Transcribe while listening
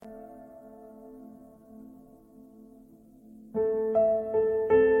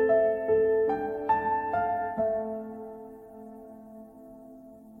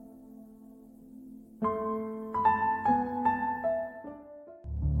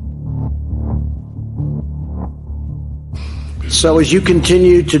So as you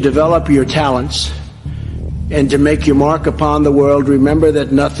continue to develop your talents and to make your mark upon the world, remember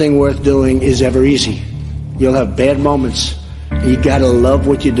that nothing worth doing is ever easy. You'll have bad moments. You gotta love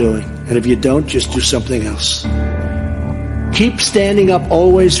what you're doing. And if you don't, just do something else. Keep standing up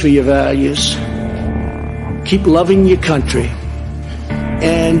always for your values. Keep loving your country.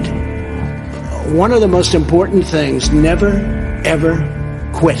 And one of the most important things, never, ever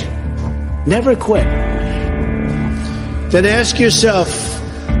quit. Never quit. Then ask yourself,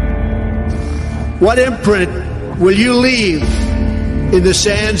 what imprint will you leave in the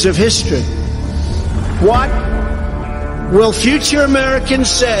sands of history? What will future Americans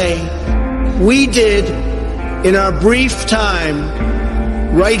say we did in our brief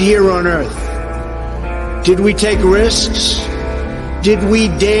time right here on Earth? Did we take risks? Did we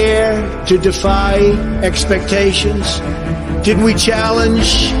dare to defy expectations? Did we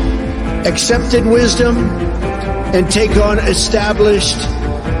challenge accepted wisdom and take on established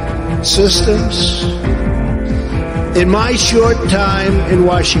systems? In my short time in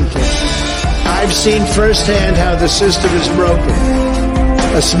Washington, I've seen firsthand how the system is broken.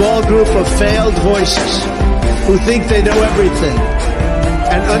 A small group of failed voices who think they know everything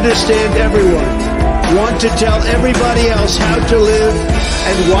and understand everyone want to tell everybody else how to live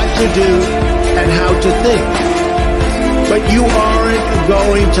and what to do and how to think. But you aren't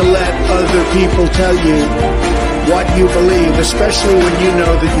going to let other people tell you what you believe, especially when you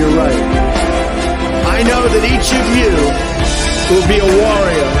know that you're right. I know that each of you will be a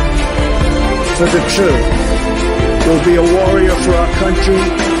warrior for the truth. You'll be a warrior for our country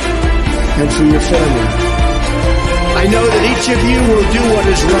and for your family. I know that each of you will do what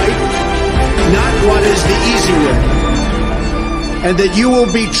is right, not what is the easy way, and that you will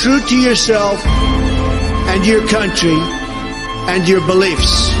be true to yourself and your country and your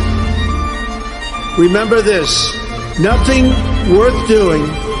beliefs. Remember this, nothing worth doing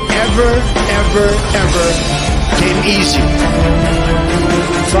ever came easy.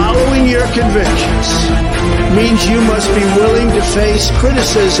 Following your convictions means you must be willing to face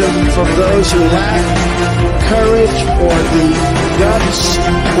criticism from those who lack courage or the guts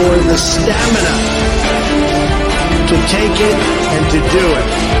or the stamina to take it and to do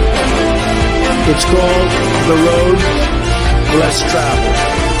it. It's called the road less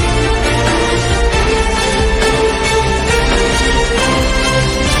traveled.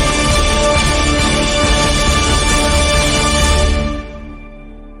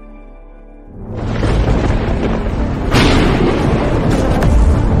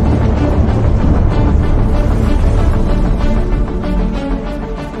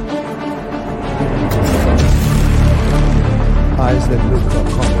 Eyes that look are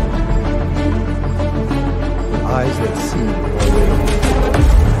common, but eyes that see are rare.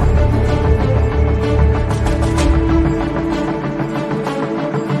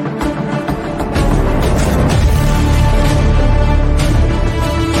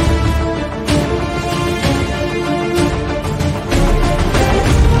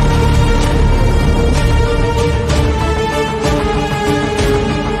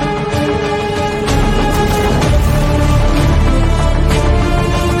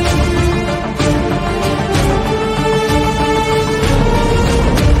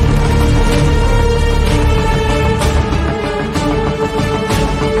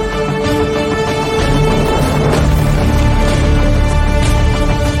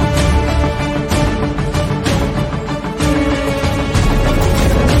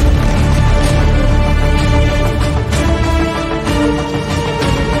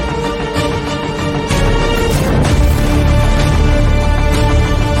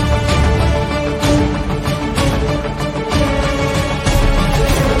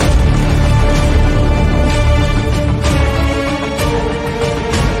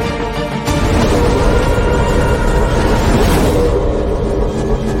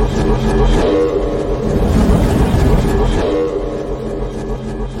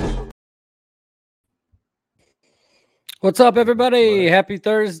 What's up, everybody? Happy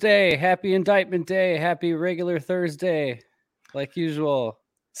Thursday. Happy Indictment Day. Happy regular Thursday. Like usual.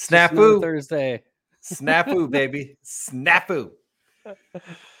 Snafu. Thursday. Snafu, baby. Snafu. All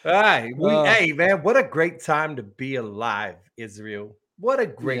right. Hey, man, what a great time to be alive, Israel. What a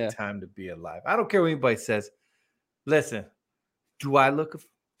great time to be alive. I don't care what anybody says. Listen, do I look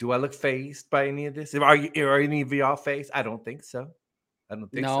fazed by any of this? Are any of y'all fazed? I don't think so.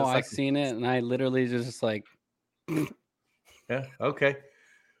 No, I've seen it, and I literally just like... Yeah. Okay.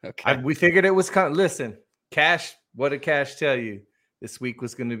 We figured it was listen, Cash. What did Cash tell you? This week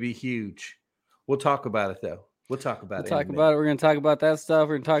was going to be huge. We'll talk about it though. We'll talk about it. We're going to talk about that stuff.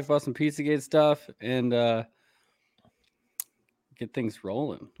 We're going to talk about some Pizzagate stuff and get things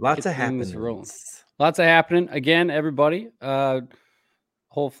rolling. Lots of things rolling. happenings. Lots of happening. Again, everybody.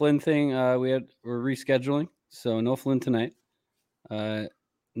 Whole Flynn thing. We're rescheduling, so no Flynn tonight.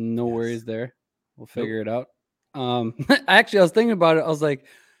 No worries there. We'll figure it out. Actually, I was thinking about it. I was like,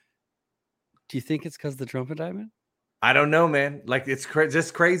 do you think it's because of the Trump indictment? I don't know, man. Like it's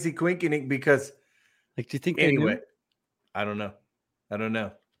just crazy quinking because. Like, do you think anyway? They knew? I don't know. I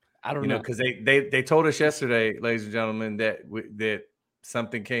don't know because they told us yesterday, ladies and gentlemen, that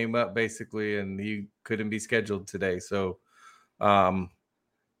something came up basically, and he couldn't be scheduled today. So,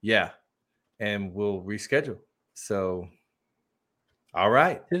 yeah, and we'll reschedule. So, all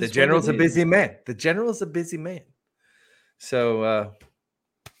right, the general's a busy man. So,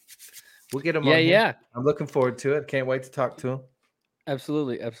 we'll get him on. Yeah. I'm looking forward to it. Can't wait to talk to him.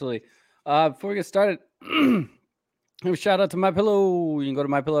 Absolutely. Before we get started, shout out to MyPillow. You can go to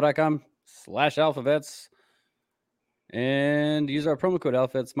mypillow.com/AlphaVets and use our promo code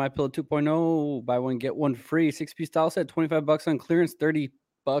AlphaVets. MyPillow 2.0. Buy one get one free. 6-piece towel set. $25 on clearance. $30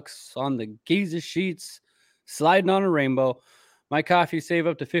 on the Giza sheets. Sliding on a rainbow. My coffee, save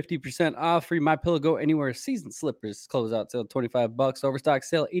up to 50% off. Free MyPillow Go Anywhere season slippers. Closeout sale $25. Overstock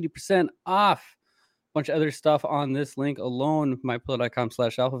sale 80% off. Bunch of other stuff on this link alone.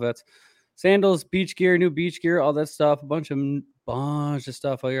 MyPillow.com/AlphaVets. Sandals, beach gear, new beach gear, all that stuff. A bunch of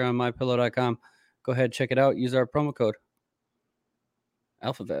stuff while you're on MyPillow.com. Go ahead, check it out. Use our promo code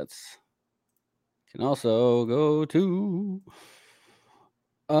AlphaVets. You can also go to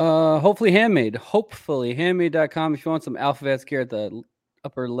Hopefully Handmade.com if you want some AlphaVets gear at the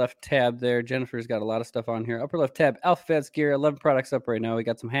upper left tab there. Jennifer's got a lot of stuff on here. Upper left tab, AlphaVets gear. 11 products up right now. We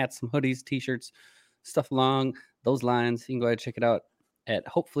got some hats, some hoodies, t-shirts, stuff along those lines. You can go ahead and check it out at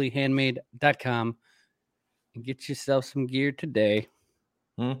hopefullyhandmade.com and get yourself some gear today.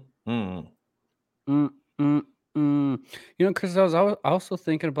 You know, Chris, I was also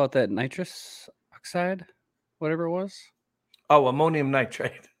thinking about that nitrous oxide, whatever it was. Oh, ammonium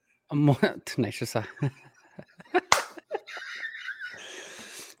nitrate. Nitrous oxide.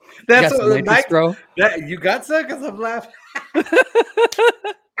 That's what the nitrous, bro. You got some because I'm laughing.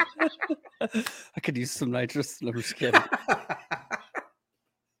 I could use some nitrous. I'm just kidding.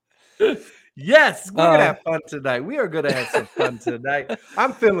 Yes, we're gonna have fun tonight. We are gonna have some fun tonight.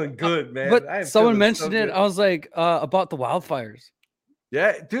 I'm feeling good, man. But someone mentioned it. I was like, about the wildfires.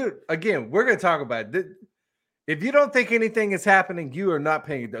 Yeah, dude. Again, we're gonna talk about it. If you don't think anything is happening, you are not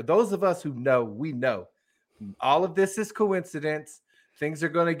paying. Those of us who know, we know. All of this is coincidence. Things are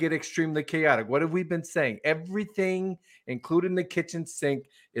going to get extremely chaotic. What have we been saying? Everything, including the kitchen sink,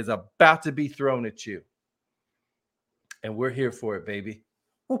 is about to be thrown at you. And we're here for it, baby.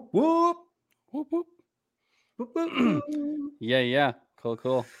 Whoop, whoop. Whoop, whoop. Whoop, whoop. Yeah.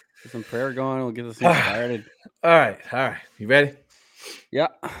 Cool. Get some prayer going. We'll get this thing started. All right. You ready? Yeah.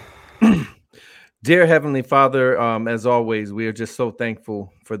 Dear Heavenly Father, as always, we are just so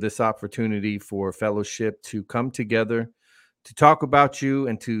thankful for this opportunity for fellowship to come together, to talk about you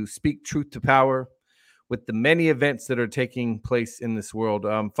and to speak truth to power with the many events that are taking place in this world.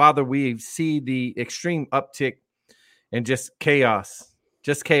 Father, we see the extreme uptick and just chaos.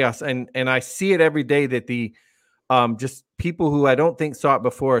 And I see it every day that the just people who I don't think saw it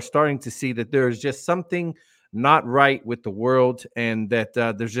before are starting to see that there is just something not right with the world, and that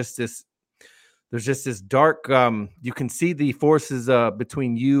there's just this dark, you can see the forces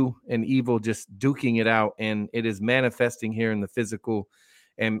between you and evil just duking it out, and it is manifesting here in the physical,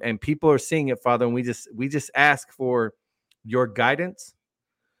 and people are seeing it, Father, and we just ask for your guidance.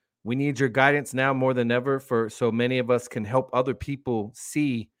 We need your guidance now more than ever, for so many of us can help other people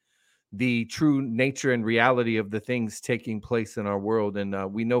see the true nature and reality of the things taking place in our world.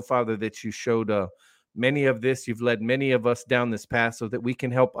 And we know, Father, that you showed many of this. You've led many of us down this path so that we can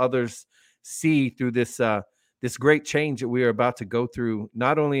help others see through this great change that we are about to go through,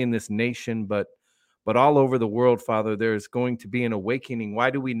 not only in this nation, but all over the world, Father. There's going to be an awakening. Why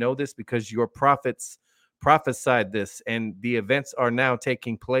do we know this? Because your prophets prophesied this, and the events are now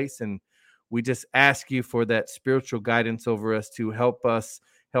taking place. And we just ask you for that spiritual guidance over us to help us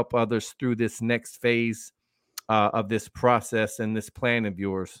help others through this next phase of this process and this plan of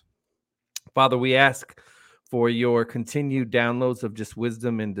yours. Father, we ask for your continued downloads of just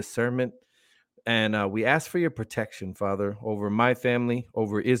wisdom and discernment. And we ask for your protection, Father, over my family,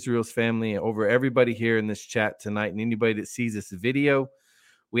 over Israel's family, and over everybody here in this chat tonight, and anybody that sees this video.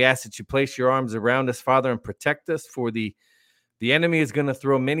 We ask that you place your arms around us, Father, and protect us, for the enemy is going to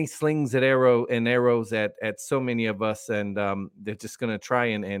throw many slings at arrows at so many of us, and they're just going to try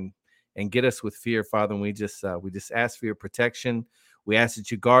and get us with fear, Father. And we just ask for your protection. We ask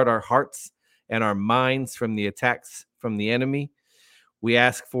that you guard our hearts and our minds from the attacks from the enemy. We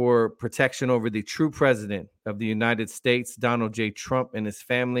ask for protection over the true president of the United States, Donald J. Trump, and his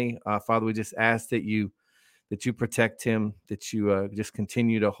family. Father, we just ask that you protect him, that you just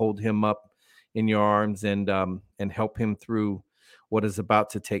continue to hold him up in your arms and help him through what is about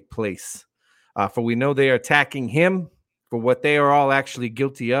to take place. For we know they are attacking him for what they are all actually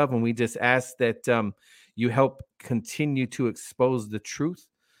guilty of, and we just ask that you help continue to expose the truth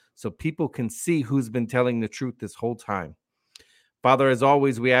so people can see who's been telling the truth this whole time. Father, as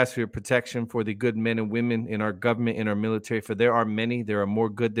always, we ask for your protection for the good men and women in our government, in our military, for there are many. There are more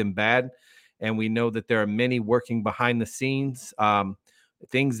good than bad. And we know that there are many working behind the scenes,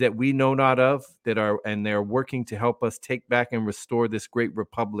 things that we know not of, and they're working to help us take back and restore this great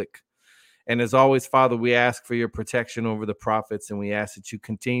republic. And as always, Father, we ask for your protection over the prophets, and we ask that you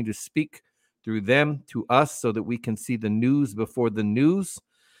continue to speak through them to us so that we can see the news before the news.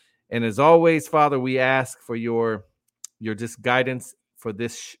 And as always, Father, we ask for your just guidance for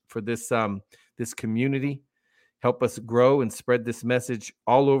this community. Help us grow and spread this message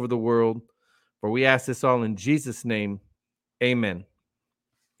all over the world. For we ask this all in Jesus' name. Amen.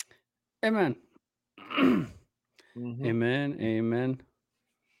 Amen. Mm-hmm. Amen.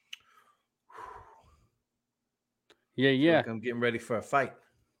 Yeah. Like I'm getting ready for a fight.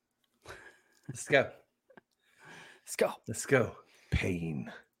 Let's go. Let's go.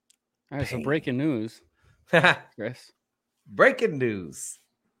 Pain. All right, so breaking news. Chris. Breaking news.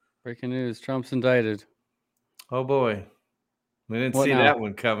 Trump's indicted. Oh, boy. We didn't see that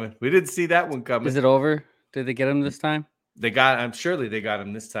one coming. Is it over? Did they get him this time? Surely they got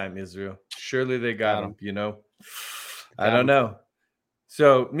him this time, Israel. Surely they got him, I don't know.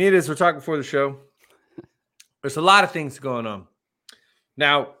 So, me and we're talking before the show. There's a lot of things going on.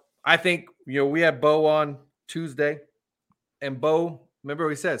 Now, I think, we had Bo on Tuesday. And Bo, remember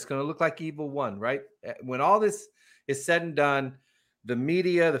we said it's going to look like Evil 1, right? When all this is said and done, the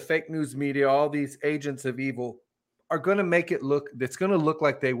media, the fake news media, all these agents of evil are going to make it look, it's going to look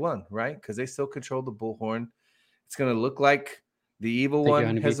like they won, right? Because they still control the bullhorn. It's going to look like the evil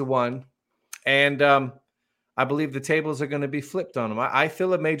one has won. And I believe the tables are going to be flipped on them. I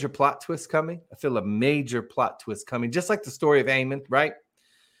feel a major plot twist coming. Just like the story of Haman, right?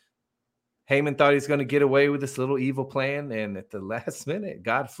 Haman thought he's going to get away with this little evil plan. And at the last minute,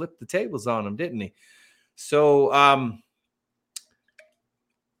 God flipped the tables on him, didn't he? So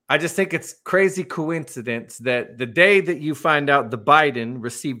I just think it's crazy coincidence that the day that you find out the Biden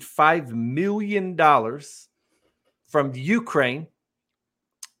received $5 million from Ukraine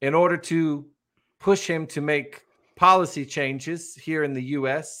in order to push him to make policy changes here in the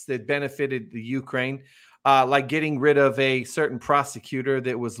U.S. that benefited the Ukraine, like getting rid of a certain prosecutor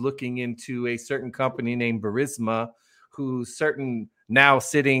that was looking into a certain company named Burisma, whose certain now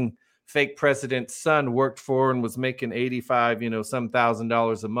sitting fake president's son worked for and was making some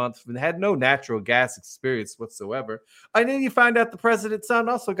 $1,000s a month and had no natural gas experience whatsoever. And then you find out the president's son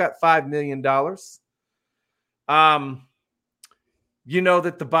also got $5 million. That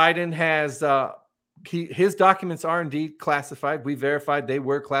the Biden has his documents are indeed classified. We verified they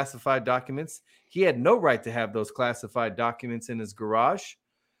were classified documents. He had no right to have those classified documents in his garage.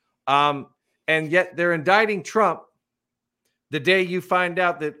 And yet they're indicting Trump the day you find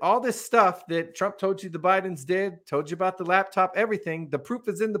out that all this stuff that Trump told you the Bidens did, told you about the laptop, everything, the proof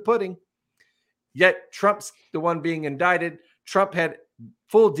is in the pudding. Yet Trump's the one being indicted. Trump had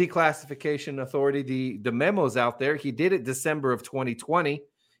full declassification authority. The memo's out there. He did it December of 2020.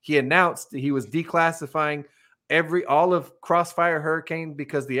 He announced that he was declassifying all of Crossfire Hurricane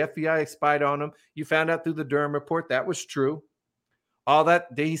because the FBI spied on him. You found out through the Durham report that was true. All that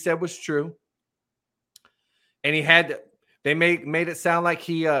he said was true. And they made it sound like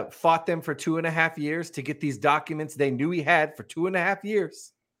he fought them for 2.5 years to get these documents they knew he had for 2.5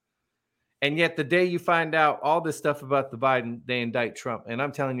 years. And yet the day you find out all this stuff about the Biden, they indict Trump. And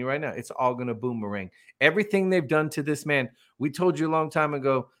I'm telling you right now, it's all going to boomerang. Everything they've done to this man, we told you a long time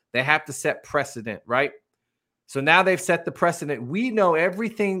ago, they have to set precedent, right? So now they've set the precedent. We know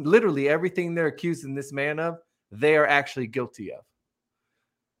everything, literally everything they're accusing this man of, they are actually guilty of.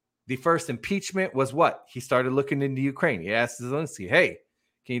 The first impeachment was what? He started looking into Ukraine. He asked Zelensky, hey,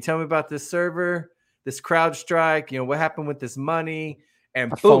 can you tell me about this server, this CrowdStrike? What happened with this money?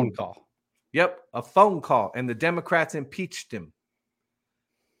 And a phone call. Yep, a phone call. And the Democrats impeached him.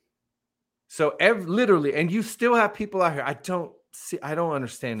 So literally, and you still have people out here. I don't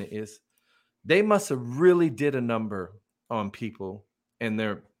understand it. They must have really did a number on people and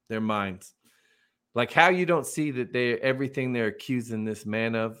their minds. Like how you don't see that everything they're accusing this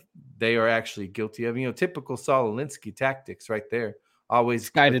man of, they are actually guilty of. Typical Saul Alinsky tactics right there. Always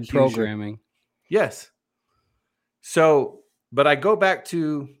guided programming. Yes. So But I go back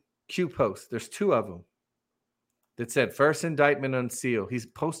to Q post. There's 2 of them that said first indictment unsealed. He's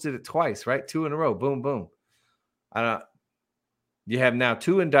posted it twice, right? 2 in a row. Boom, boom. You have now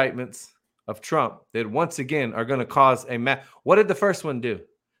 2 indictments of Trump that once again are going to cause a What did the first one do?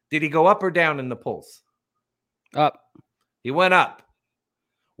 Did he go up or down in the polls? Up. He went up.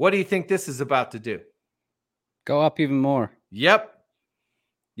 What do you think this is about to do? Go up even more. Yep.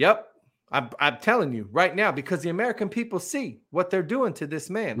 I'm telling you right now, because the American people see what they're doing to this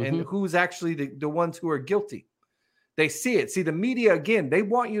man and who's actually the ones who are guilty. They see it. See, the media, again, they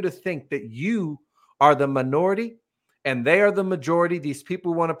want you to think that you are the minority and they are the majority. These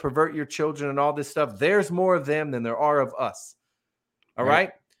people want to pervert your children and all this stuff. There's more of them than there are of us. All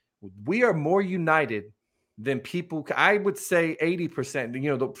right? We are more united than people. I would say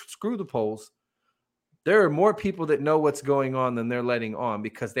 80%, screw the polls. There are more people that know what's going on than they're letting on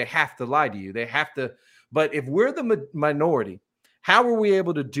because they have to lie to you. They have to. But if we're the minority, how were we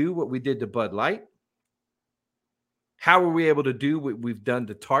able to do what we did to Bud Light? How were we able to do what we've done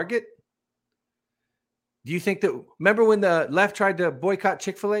to Target? Do you think that, remember when the left tried to boycott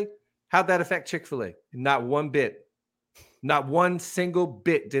Chick-fil-A? How'd that affect Chick-fil-A? Not one bit. Not one single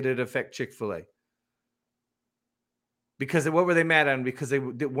bit did it affect Chick-fil-A. Because what were they mad at them? Because they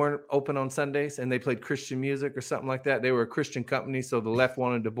weren't open on Sundays and they played Christian music or something like that. They were a Christian company, so the left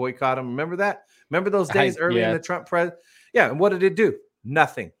wanted to boycott them. Remember that? Remember those days early in the Trump president? Yeah, and what did it do?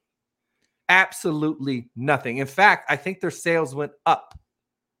 Nothing. Absolutely nothing. In fact, I think their sales went up.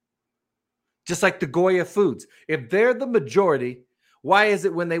 Just like the Goya Foods. If they're the majority, why is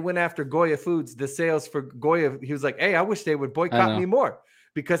it when they went after Goya Foods, the sales for Goya, he was like, hey, I wish they would boycott me more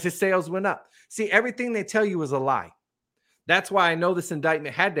because his sales went up. See, everything they tell you is a lie. That's why I know this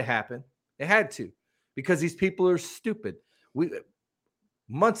indictment had to happen. It had to, because these people are stupid.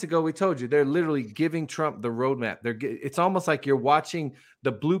 Months ago, we told you they're literally giving Trump the roadmap. It's almost like you're watching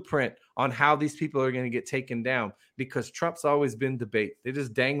the blueprint on how these people are going to get taken down, because Trump's always been debate. They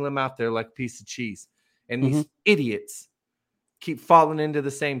just dangle him out there like a piece of cheese. And these idiots keep falling into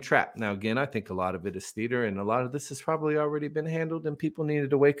the same trap. Now, again, I think a lot of it is theater, and a lot of this has probably already been handled, and people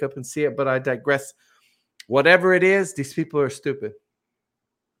needed to wake up and see it. But I digress. Whatever it is, these people are stupid.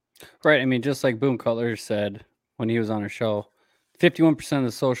 Right. I mean, just like Boom Cutler said when he was on our show, 51% of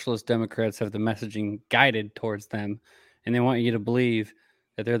the socialist Democrats have the messaging guided towards them, and they want you to believe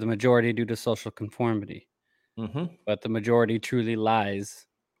that they're the majority due to social conformity. But the majority truly lies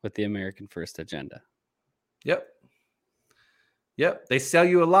with the American First agenda. Yep. They sell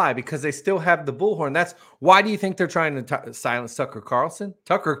you a lie because they still have the bullhorn. That's why do you think they're trying to silence Tucker Carlson?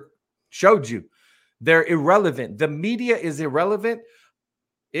 Tucker showed you. They're irrelevant. The media is irrelevant.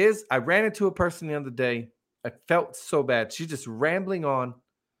 I ran into a person the other day. I felt so bad. She's just rambling on,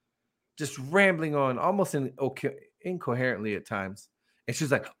 almost incoherently at times. And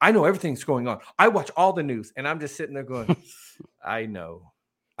she's like, I know everything's going on. I watch all the news. And I'm just sitting there going, I know.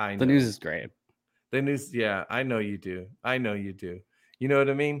 The news is great. The news, yeah, I know you do. You know what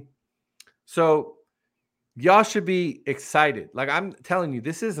I mean? So y'all should be excited. Like I'm telling you,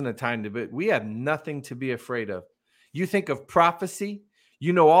 this isn't a time to, but we have nothing to be afraid of. You think of prophecy.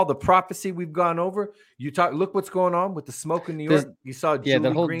 You know all the prophecy we've gone over. Look what's going on with the smoke in New York. You saw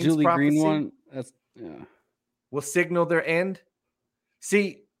the whole Green's Julie prophecy. Green one. Will signal their end.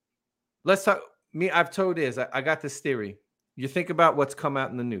 See, let's talk. I've told I got this theory. You think about what's come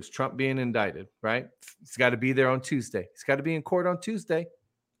out in the news. Trump being indicted, right? He's got to be there on Tuesday. He's got to be in court on Tuesday.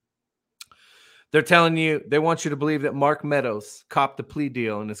 They're telling you, they want you to believe that Mark Meadows copped the plea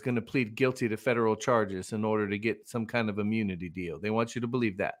deal and is going to plead guilty to federal charges in order to get some kind of immunity deal. They want you to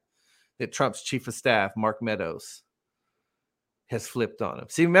believe that Trump's chief of staff, Mark Meadows, has flipped on him.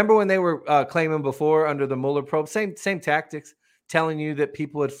 See, remember when they were claiming before under the Mueller probe, same tactics, telling you that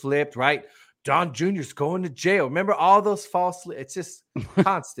people had flipped, right? Don Jr.'s going to jail. Remember all those false, it's just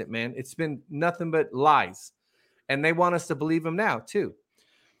constant, man. It's been nothing but lies. And they want us to believe them now too.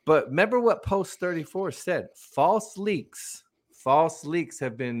 But remember what Post 34 said. False leaks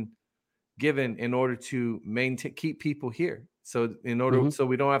have been given in order to keep people here. So so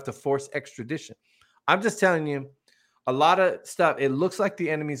we don't have to force extradition. I'm just telling you, a lot of stuff, it looks like the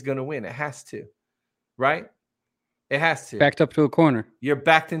enemy's going to win. It has to, right? It has to. Backed up to a corner. You're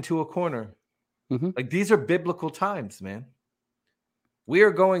backed into a corner. Like these are biblical times, man. We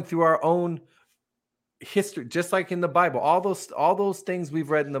are going through our own history, just like in the Bible. All those things we've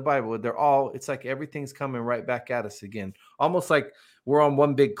read in the Bible, it's like everything's coming right back at us again. Almost like we're on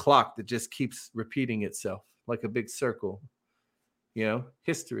one big clock that just keeps repeating itself, like a big circle. You know,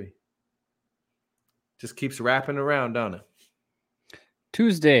 history just keeps wrapping around, don't it?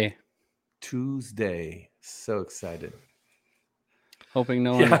 Tuesday. So excited. hoping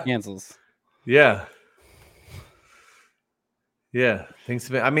no one cancels. Yeah. Yeah.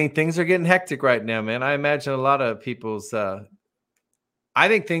 Things are getting hectic right now, man. I imagine a lot of people's I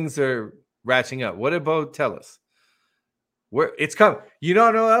think things are ratcheting up. What did Bo tell us? Where it's coming. You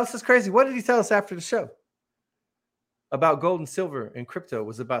don't know what else is crazy? What did he tell us after the show? About gold and silver and crypto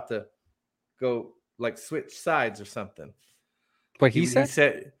was about to go like switch sides or something. What he said? He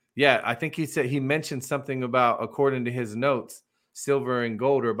said, yeah, I think he mentioned something about, according to his notes, silver and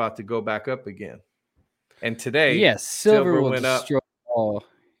gold are about to go back up again. And today, yes, silver will went destroy up. all.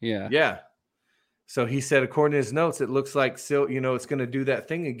 Yeah. Yeah. So he said, according to his notes, it looks like it's going to do that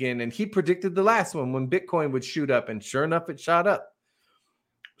thing again. And he predicted the last one when Bitcoin would shoot up, and sure enough, it shot up.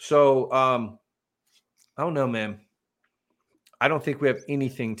 So I don't know, man. I don't think we have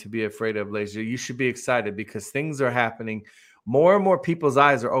anything to be afraid of, Laser. You should be excited because things are happening. More and more people's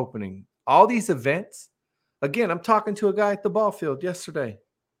eyes are opening. All these events. Again, I'm talking to a guy at the ball field yesterday.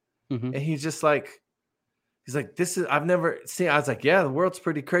 And he's just like, this is, I've never seen. I was like, yeah, the world's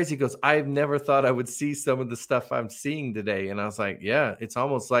pretty crazy. He goes, I've never thought I would see some of the stuff I'm seeing today. And I was like, yeah, it's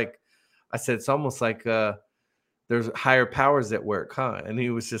almost like, there's higher powers at work, huh? And he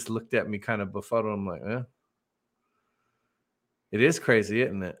was just looked at me kind of befuddled. I'm like, it is crazy,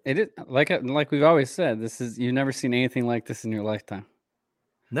 isn't it? It is like we've always said, you've never seen anything like this in your lifetime.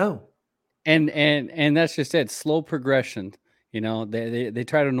 No. And that's just it. Slow progression. They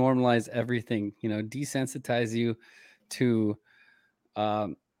try to normalize everything, desensitize you to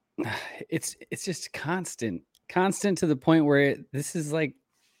it's just constant to the point where this is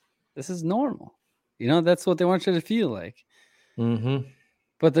normal. That's what they want you to feel like.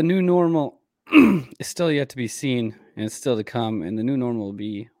 But the new normal is still yet to be seen, and it's still to come, and the new normal will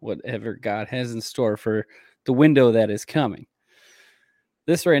be whatever God has in store for the window that is coming.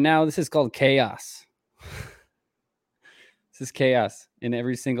 This right now, this is called chaos. This is chaos in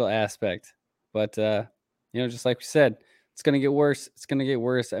every single aspect. But just like we said, it's going to get worse. It's going to get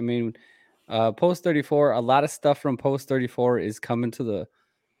worse. I mean, Post 34, a lot of stuff from Post 34 is coming to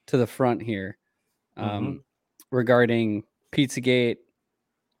the front here regarding Pizzagate,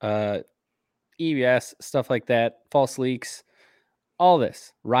 EBS, stuff like that, false leaks, all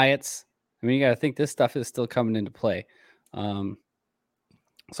this, riots. I mean, you got to think this stuff is still coming into play.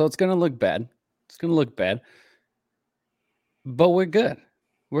 So it's going to look bad. It's going to look bad. But we're good.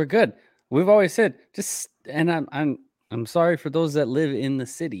 We're good. We've always said and I'm sorry for those that live in the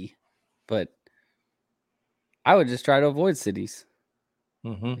city, but I would just try to avoid cities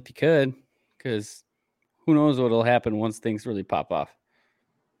if you could, because who knows what'll happen once things really pop off.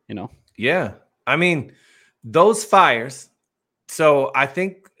 Yeah. I mean, those fires. So I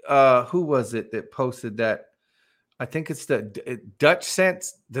think who was it that posted that? I think it's the Dutch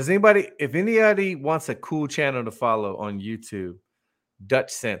Sense. If anybody wants a cool channel to follow on YouTube, Dutch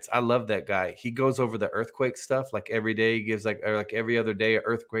Sense. I love that guy. He goes over the earthquake stuff like every day. He gives like every other day an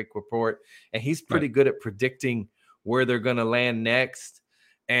earthquake report, and he's pretty good at predicting where they're going to land next.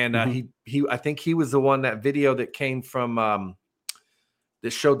 And I think he was the one, that video that came from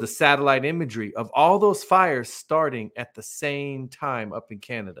that showed the satellite imagery of all those fires starting at the same time up in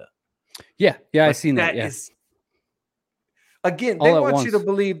Canada. Yeah, I seen that. Yes. Again, they want you to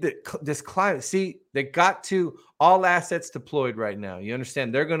believe that this climate, they got to all assets deployed right now. You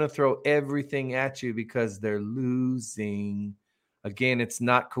understand? They're going to throw everything at you because they're losing. Again, it's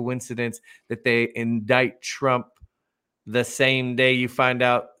not coincidence that they indict Trump the same day you find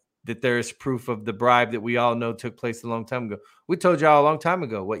out that there is proof of the bribe that we all know took place a long time ago. We told y'all a long time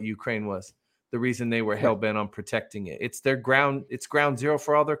ago what Ukraine was. The reason they were hell-bent on protecting it. It's ground zero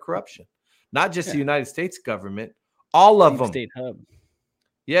for all their corruption. Not just the United States government. All of them. State hub.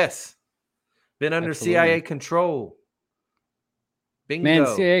 Yes. Been under CIA control. Bingo. Man,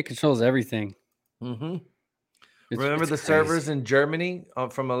 CIA controls everything. Remember the servers in Germany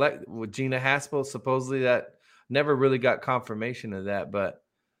with Gina Haspel? Supposedly that never really got confirmation of that, but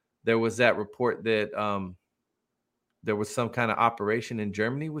there was that report that there was some kind of operation in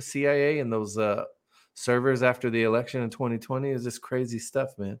Germany with CIA and those servers after the election in 2020. Is this crazy stuff,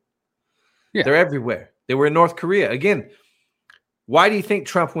 man? Yeah. They're everywhere. They were in North Korea. Again, why do you think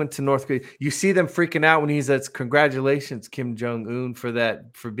Trump went to North Korea? You see them freaking out when he says, congratulations, Kim Jong-un,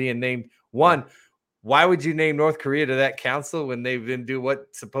 for being named one. Why would you name North Korea to that council when they've been doing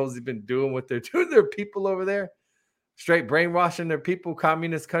what they're doing their people over there? Straight brainwashing their people,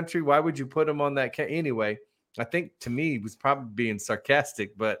 communist country. Why would you put them on that? Anyway, I think to me he was probably being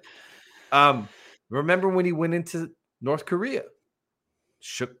sarcastic, but remember when he went into North Korea,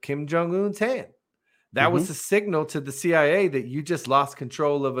 shook Kim Jong-un's hand. That was a signal to the CIA that you just lost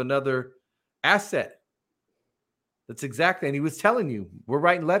control of another asset. That's exactly. And he was telling you, we're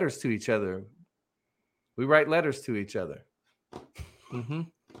writing letters to each other. We write letters to each other. Mm-hmm.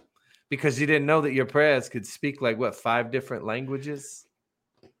 Because you didn't know that your prayers could speak like 5 different languages?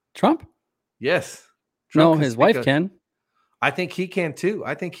 Trump? Yes. Trump his wife can. I think he can too.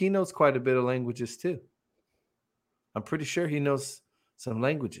 I think he knows quite a bit of languages too. I'm pretty sure he knows some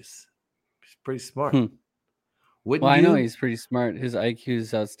languages. He's pretty smart. I know he's pretty smart. His IQ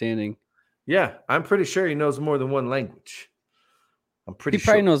is outstanding. Yeah, I'm pretty sure he knows more than one language. I'm pretty sure. He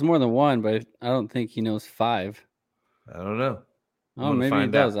probably knows more than one, but I don't think he knows 5. I don't know. Oh, maybe he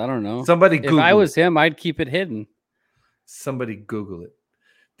does. I don't know. Somebody Google If I was him, I'd keep it hidden. Somebody Google it.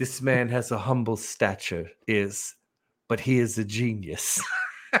 This man has a humble stature, but he is a genius.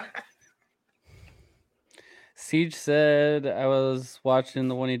 Siege said, I was watching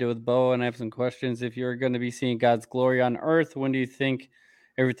the one he did with Bo, and I have some questions. If you're going to be seeing God's glory on earth, when do you think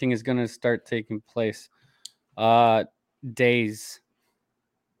everything is going to start taking place? Days.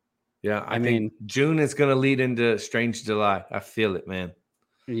 Yeah, I mean, June is going to lead into Strange July. I feel it, man.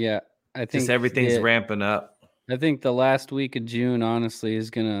 Yeah, I think just everything's ramping up. I think the last week of June, honestly,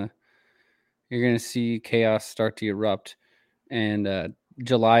 you're gonna see chaos start to erupt, and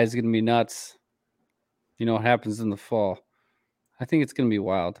July is gonna be nuts. You know what happens in the fall. I think it's gonna be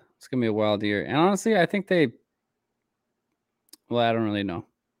wild. It's gonna be a wild year, and honestly, I think I don't really know.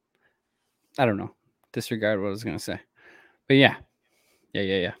 I don't know. Disregard what I was gonna say, but yeah.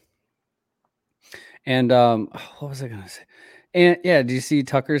 And what was I gonna say? And yeah, do you see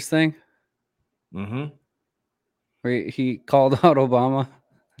Tucker's thing? Mm-hmm. Where he called out Obama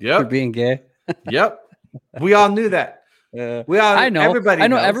for being gay. Yep. We all knew that. I know. Everybody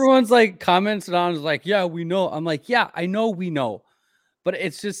knows. Everyone's like comments on is like, yeah, we know. I'm like, yeah, I know we know. But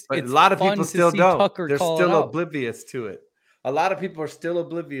it's just a lot of people still don't. They're still oblivious to it. A lot of people are still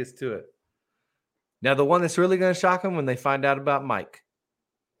oblivious to it. Now, the one that's really going to shock them when they find out about Mike.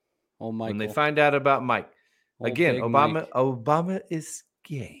 Oh, Michael. When they find out about Mike. Again, Obama is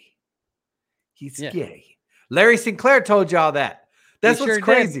gay. He's gay. Larry Sinclair told y'all that. That's what's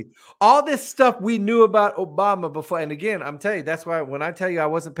crazy. All this stuff we knew about Obama before. And again, I'm telling you, that's why when I tell you I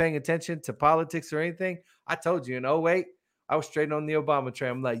wasn't paying attention to politics or anything, I told you in 2008, I was straight on the Obama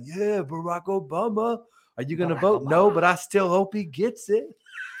train. I'm like, yeah, Barack Obama. Are you going to vote? Obama. No, but I still hope he gets it.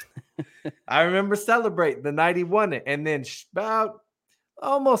 I remember celebrating the night he won it. And then about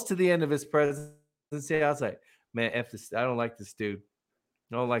almost to the end of his presidency, I was like, man, F this. I don't like this dude.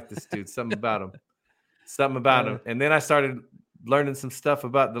 I don't like this dude. Something about him. Something about him. And then I started learning some stuff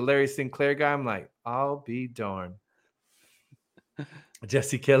about the Larry Sinclair guy. I'm like, I'll be darned.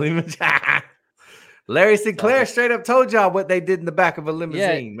 Jesse Kelly. Larry Sinclair straight up told y'all what they did in the back of a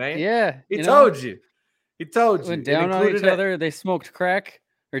limousine, man. Yeah. He told you. He told you. Went down on each other. They smoked crack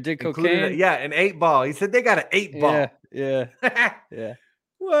or did cocaine. Yeah, an 8-ball. He said they got an 8-ball. Yeah. Yeah.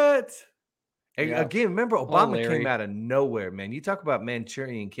 What? Again, remember Obama came out of nowhere, man. You talk about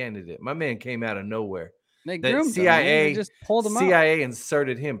Manchurian candidate. My man came out of nowhere. They groomed CIA him, they just pulled him CIA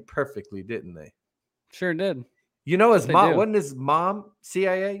inserted him perfectly, didn't they? Sure did. You know, his mom wasn't his mom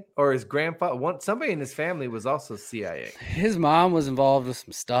CIA or his grandfather. Somebody in his family was also CIA. His mom was involved with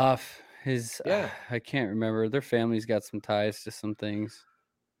some stuff. I can't remember. Their family's got some ties to some things.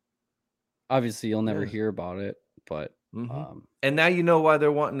 Obviously, you'll never hear about it, but and now you know why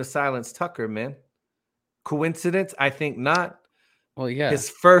they're wanting to silence Tucker, man. Coincidence? I think not. Well, yeah. His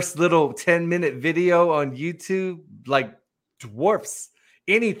first little 10-minute video on YouTube like dwarfs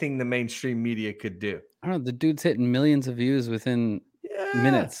anything the mainstream media could do. I don't know. The dude's hitting millions of views within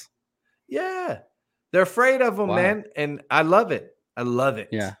minutes. Yeah. They're afraid of him, man. And I love it. I love it.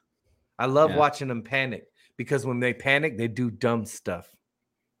 Yeah. I love watching them panic because when they panic, they do dumb stuff.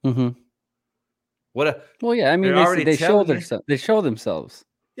 Mm-hmm. I mean, they show themselves.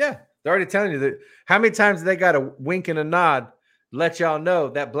 Yeah. They're already telling you that. How many times they got a wink and a nod, let y'all know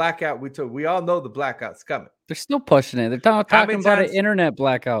that blackout we all know the blackout's coming. They're still pushing it. They're talking about an internet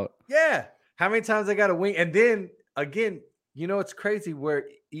blackout. Yeah. How many times they got a wink? And then again, you know, it's crazy where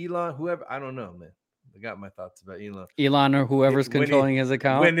Elon, whoever, I don't know, man. I got my thoughts about Elon. Elon or whoever's controlling his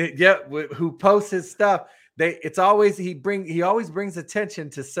account. Who posts his stuff. He always brings attention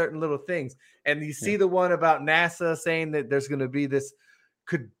to certain little things. And you see the one about NASA saying that there's going to be this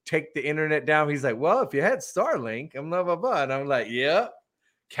could take the internet down. He's like, well, if you had Starlink, and blah, blah, blah. And I'm like, yeah,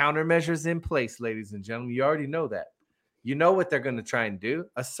 countermeasures in place, ladies and gentlemen. You already know that. You know what they're going to try and do.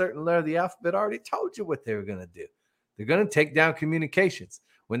 A certain letter of the alphabet already told you what they were going to do. They're going to take down communications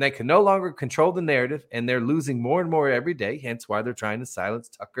when they can no longer control the narrative, and they're losing more and more every day. Hence why they're trying to silence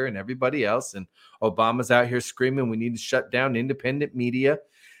Tucker and everybody else. And Obama's out here screaming, we need to shut down independent media.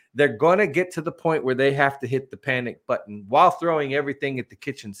 they're going to get to the point where they have to hit the panic button while throwing everything at the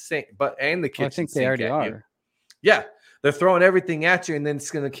kitchen sink, and the kitchen I think sink they already at are. you. Yeah, they're throwing everything at you, and then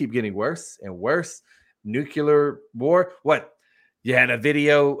it's going to keep getting worse and worse. Nuclear war. What? You had a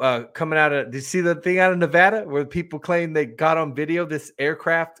video coming out of. Did you see the thing out of Nevada where people claim they got on video this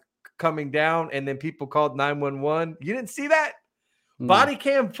aircraft coming down, and then people called 911? You didn't see that? Body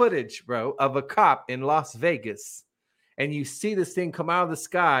cam footage, bro, of a cop in Las Vegas. And you see this thing come out of the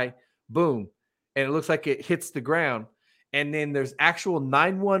sky, boom, and it looks like it hits the ground. And then there's actual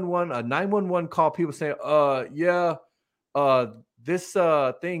 911 call, people saying, this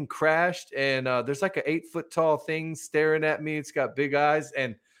thing crashed, and there's like an 8-foot tall thing staring at me. It's got big eyes,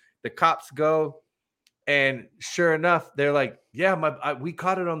 and the cops go, and sure enough, they're like, yeah, we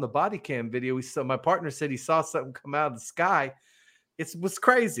caught it on the body cam video. My partner said he saw something come out of the sky. It was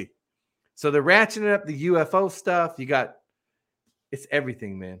crazy. So they're ratcheting up the UFO stuff. It's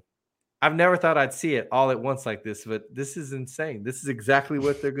everything, man. I've never thought I'd see it all at once like this, but this is insane. This is exactly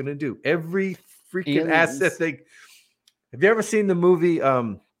what they're going to do. Every freaking asset thing. Have you ever seen the movie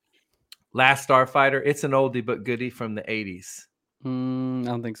Last Starfighter? It's an oldie but goodie from the 80s. I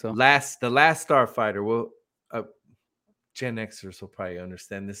don't think so. The Last Starfighter. Well, Gen Xers will probably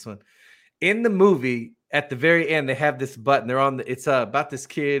understand this one. In the movie, at the very end, they have this button. It's about this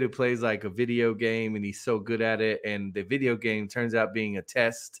kid who plays like a video game, and he's so good at it. And the video game turns out being a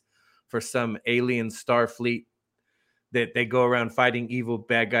test for some alien Starfleet that they go around fighting evil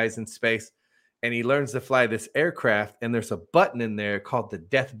bad guys in space. And he learns to fly this aircraft, and there's a button in there called the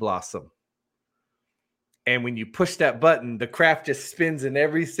Death Blossom. And when you push that button, the craft just spins in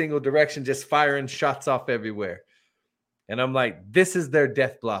every single direction, just firing shots off everywhere. And I'm like, this is their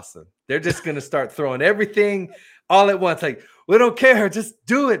Death Blossom. They're just going to start throwing everything all at once. Like, we don't care. Just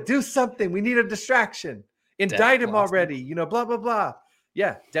do it. Do something. We need a distraction. Indict him already. Blah, blah, blah.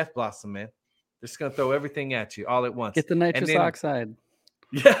 Yeah, Death Blossom, man. They're just going to throw everything at you all at once. Get the nitrous oxide.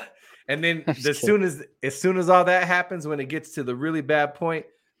 Yeah. And then as soon as all that happens, when it gets to the really bad point,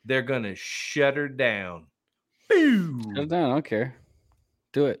 they're going to shut her down. Boom. Shut her down. I don't care.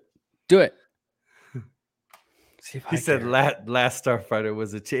 Do it. Do it. He said Last Starfighter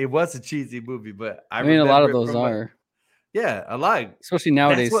was it was a cheesy movie, but I mean, a lot of those are. Yeah, a lot. Especially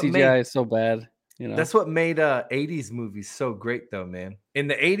nowadays, CGI is so bad. That's what made 80s movies so great, though, man. In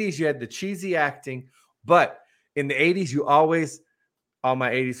the 80s, you had the cheesy acting, but in the 80s, you always, all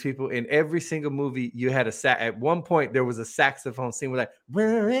my 80s people, in every single movie, you had at one point, there was a saxophone scene where like,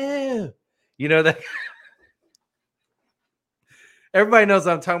 that. Everybody knows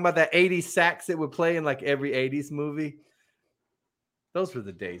what I'm talking about, that 80s sax that would play in like every 80s movie. Those were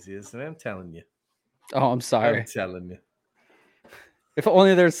the days, man. I'm telling you. Oh, I'm sorry. I'm telling you. If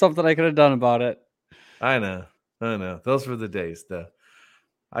only there's something I could have done about it. I know. Those were the days, though.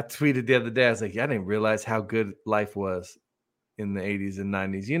 I tweeted the other day, I was like, I didn't realize how good life was in the 80s and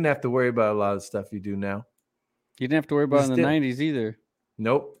 90s. You didn't have to worry about a lot of stuff you do now. You didn't have to worry about it in the 90s either.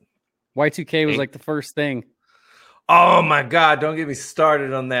 Nope. Y2K was like the first thing. Oh my God, don't get me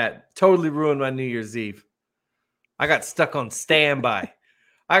started on that. Totally ruined my New Year's Eve. I got stuck on standby.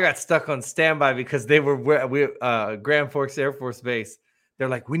 Because they were Grand Forks Air Force Base. They're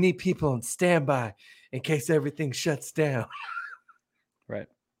like, we need people on standby in case everything shuts down. Right.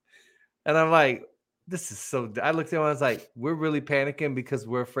 And I'm like, this is so. I looked at them, I was like, we're really panicking because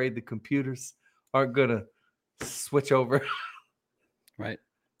we're afraid the computers aren't going to switch over. Right.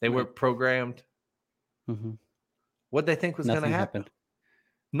 They weren't programmed. Mm-hmm. What they think was going to happen?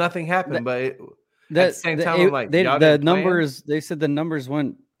 Nothing happened, but at the same time, I'm like, the numbers. They said the numbers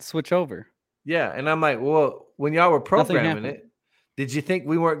wouldn't switch over. Yeah, and I'm like, well, when y'all were programming it, did you think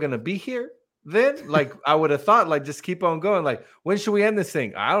we weren't going to be here then? Like, I would have thought, like, just keep on going. Like, when should we end this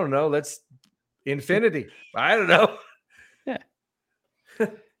thing? I don't know. Let's infinity. I don't know. Yeah,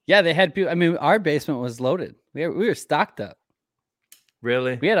 yeah. They had people. I mean, our basement was loaded. We were stocked up.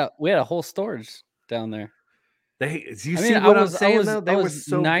 Really? We had a whole storage down there. I'm saying, though? They were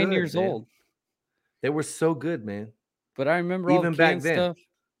so 9 years old. They were so good, man. But I remember even all the back then. Stuff.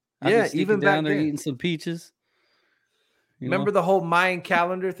 Yeah, even down back there then. eating some peaches. Remember the whole Mayan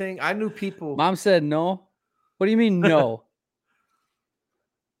calendar thing? I knew people. Mom said no. What do you mean no?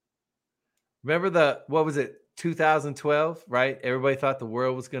 Remember what was it? 2012, right? Everybody thought the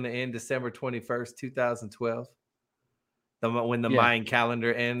world was going to end December 21st, 2012. When the Mayan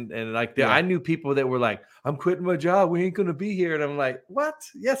calendar ended, and I knew people that were like, I'm quitting my job. We ain't going to be here. And I'm like, what?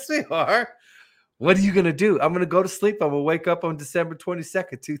 Yes, we are. What are you going to do? I'm going to go to sleep. I'm going to wake up on December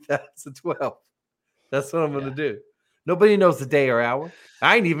 22nd, 2012. That's what I'm going to do. Nobody knows the day or hour.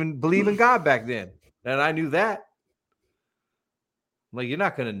 I didn't even believe in God back then. And I knew that. I'm like, you're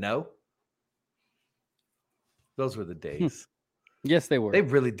not going to know. Those were the days. Yes, they were. They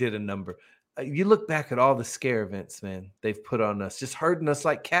really did a number. You look back at all the scare events, man, they've put on us, just herding us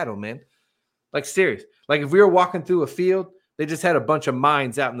like cattle, man. Like, serious. Like, if we were walking through a field, they just had a bunch of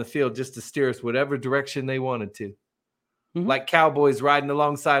mines out in the field just to steer us whatever direction they wanted to. Mm-hmm. Like cowboys riding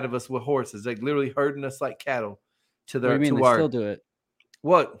alongside of us with horses, like literally herding us like cattle to their. What do you mean they still do it?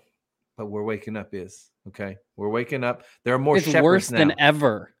 What? But we're waking up okay. We're waking up. There are more it's shepherds worse now. Than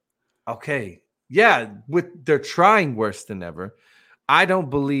ever. Okay. Yeah. They're trying worse than ever. I don't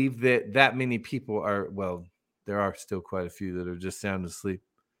believe that many people are. Well, there are still quite a few that are just sound asleep.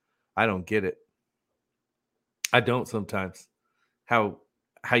 I don't get it. I don't sometimes. How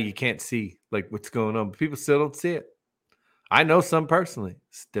you can't see like what's going on, but people still don't see it. I know some personally,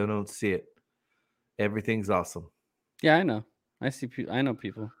 still don't see it. Everything's awesome. Yeah, I know. I know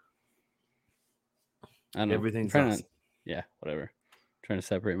people. I don't know. Everything's awesome. Yeah, whatever. I'm trying to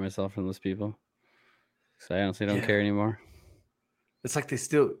separate myself from those people. So I honestly don't care anymore. It's like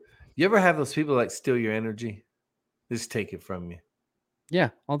you ever have those people like steal your energy? They just take it from you. Yeah,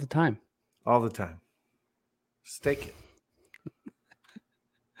 all the time. All the time. Just take it.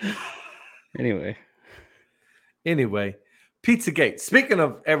 Anyway, Pizzagate. Speaking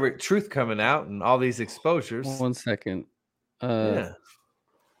of every truth coming out and all these exposures. 1 second.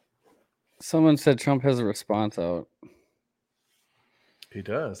 Someone said Trump has a response out. He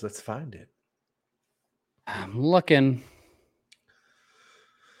does. Let's find it. I'm looking.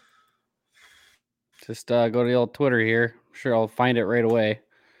 Just go to the old Twitter here. I'm sure I'll find it right away.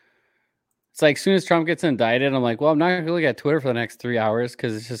 It's like as soon as Trump gets indicted, I'm like, well, I'm not going to look at Twitter for the next 3 hours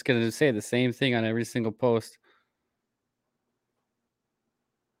because it's just going to say the same thing on every single post.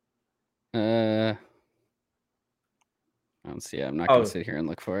 I don't see it. I'm not going to sit here and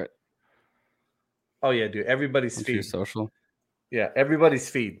look for it. Oh, yeah, dude. Everybody's feed. Social. Yeah, everybody's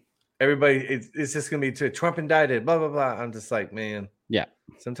feed. Everybody, it's just going to be to Trump indicted, blah, blah, blah. I'm just like, man. Yeah.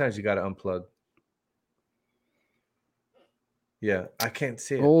 Sometimes you got to unplug. Yeah, I can't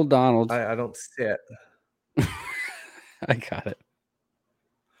see it. Old Donald. I don't see it. I got it.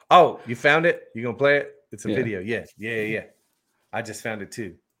 Oh, you found it? You going to play it? It's a video. Yeah. I just found it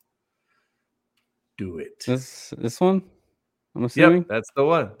too. Do it. This one? I'm assuming? Yep, that's the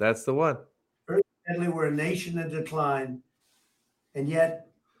one. Very sadly, we're a nation in decline, and yet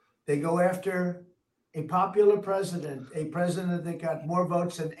they go after a popular president, a president that got more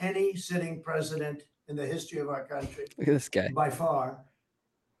votes than any sitting president in the history of our country. Look at this guy. By far.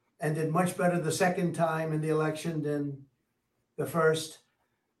 And did much better the second time in the election than the first.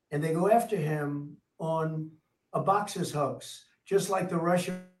 And they go after him on a boxes hoax, just like the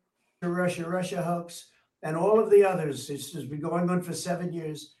Russia hoax and all of the others. It's been going on for 7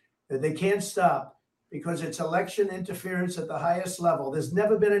 years. They can't stop because it's election interference at the highest level. There's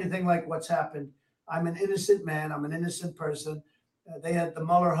never been anything like what's happened. I'm an innocent man. I'm an innocent person. They had the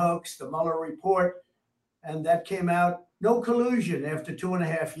Mueller hoax, the Mueller report, and that came out. No collusion after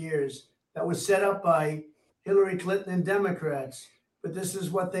 2.5 years. That was set up by Hillary Clinton and Democrats. But this is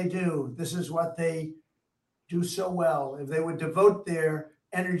what they do. This is what they do so well. If they would devote their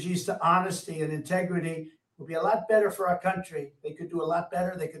energies to honesty and integrity, it would be a lot better for our country. They could do a lot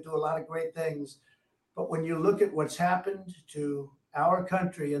better. They could do a lot of great things. But when you look at what's happened to our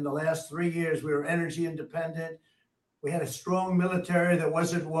country in the last 3 years, we were energy independent. We had a strong military that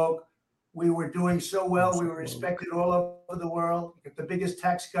wasn't woke. We were doing so well. We were respected all over the world. We got the biggest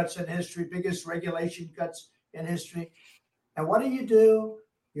tax cuts in history, biggest regulation cuts in history. And what do?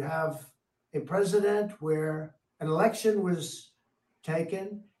 You have a president where an election was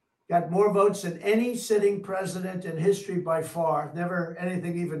taken, got more votes than any sitting president in history by far, never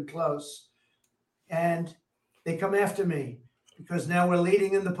anything even close. And they come after me because now we're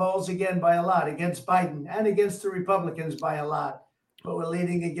leading in the polls again by a lot against Biden and against the Republicans by a lot. But we're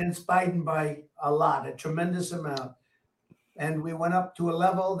leading against Biden by a lot, a tremendous amount. And we went up to a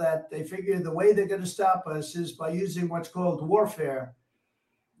level that they figured the way they're going to stop us is by using what's called warfare.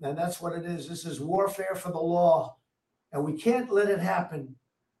 And that's what it is. This is warfare for the law. And we can't let it happen.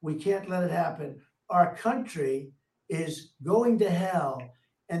 We can't let it happen. Our country is going to hell.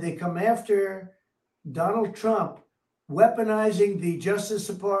 And they come after Donald Trump, weaponizing the Justice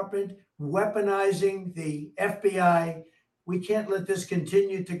Department, weaponizing the FBI. We can't let this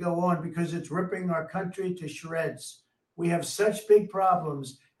continue to go on because it's ripping our country to shreds. We have such big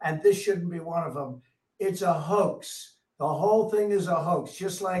problems, and this shouldn't be one of them. It's a hoax. The whole thing is a hoax,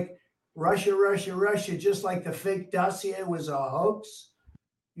 just like Russia, just like the fake dossier was a hoax.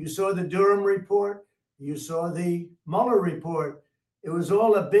 You saw the Durham report. You saw the Mueller report. It was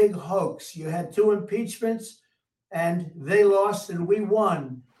all a big hoax. You had 2 impeachments, and they lost and we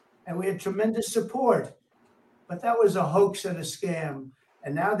won. And we had tremendous support. But that was a hoax and a scam.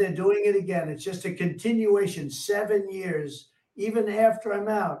 And now they're doing it again. It's just a continuation, 7 years, even after I'm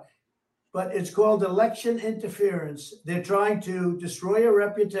out. But it's called election interference. They're trying to destroy a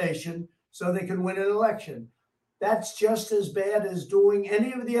reputation so they can win an election. That's just as bad as doing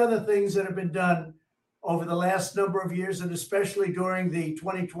any of the other things that have been done over the last number of years, and especially during the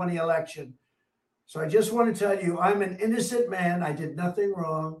 2020 election. So I just want to tell you, I'm an innocent man. I did nothing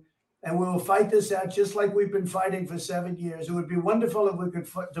wrong. And we will fight this out just like we've been fighting for 7 years. It would be wonderful if we could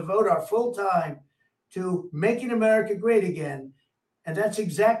devote our full time to making America great again. And that's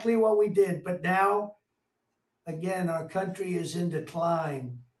exactly what we did. But now, again, our country is in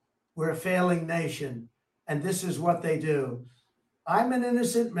decline. We're a failing nation. And this is what they do. I'm an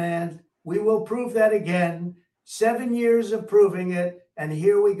innocent man. We will prove that again. 7 years of proving it. And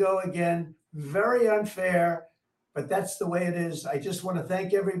here we go again. Very unfair. But that's the way it is. I just want to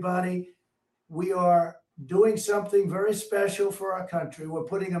thank everybody. We are doing something very special for our country. We're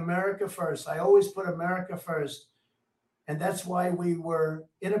putting America first. I always put America first. And that's why we were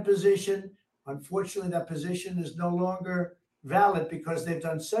in a position. Unfortunately, that position is no longer valid because they've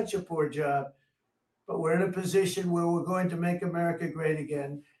done such a poor job. But we're in a position where we're going to make America great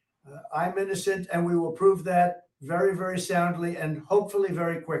again. I'm innocent, and we will prove that very, very soundly and hopefully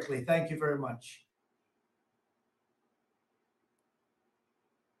very quickly. Thank you very much.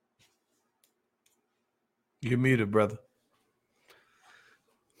 You're muted, brother.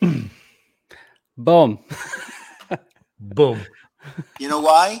 Boom. Boom. You know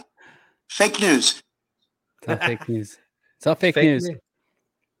why? Fake news. It's all fake news. It's all fake news.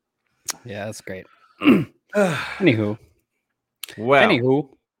 Yeah, that's great. Anywho. Well.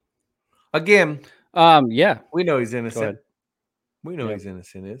 Again. Yeah. We know he's innocent. We know he's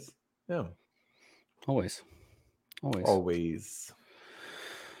innocent is. Yeah. Always.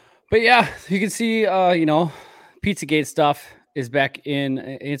 But yeah, you can see, Pizzagate stuff is back in.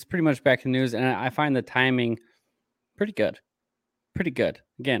 It's pretty much back in the news, and I find the timing pretty good.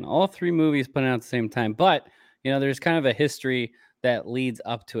 Again, all three movies put out at the same time, but there's kind of a history that leads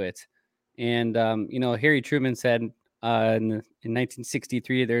up to it. And Harry Truman said in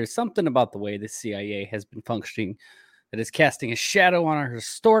 1963, there's something about the way the CIA has been functioning that is casting a shadow on our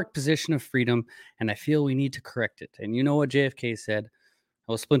historic position of freedom, and I feel we need to correct it. And you know what JFK said?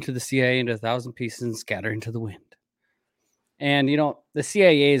 I will splinter the CIA into 1,000 pieces and scatter into the wind. And, the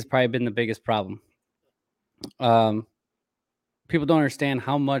CIA has probably been the biggest problem. People don't understand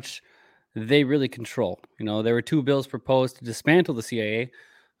how much they really control. There were 2 bills proposed to dismantle the CIA.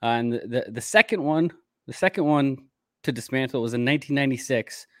 And the second one to dismantle was in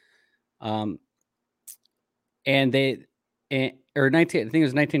 1996. I think it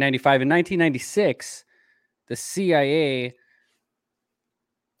was 1995. In 1996, the CIA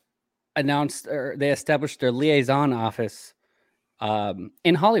announced, or they established their liaison office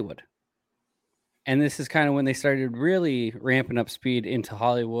in Hollywood. And this is kind of when they started really ramping up speed into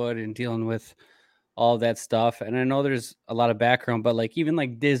Hollywood and dealing with all that stuff. And I know there's a lot of background, but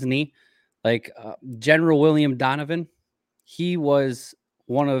even Disney, General William Donovan, he was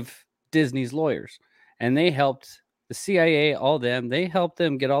one of Disney's lawyers, and they helped the CIA, they helped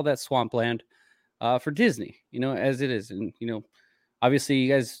them get all that swampland for Disney, as it is. And, obviously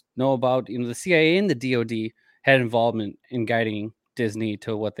you guys know about, the CIA and the DOD had involvement in guiding Disney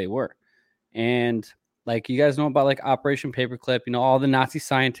to what they were. And you guys know about Operation Paperclip, all the Nazi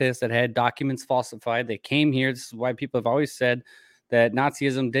scientists that had documents falsified. They came here. This is why people have always said that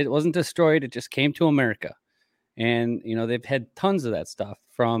Nazism wasn't destroyed. It just came to America. And, they've had tons of that stuff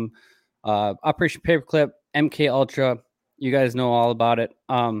from Operation Paperclip, MK Ultra. You guys know all about it.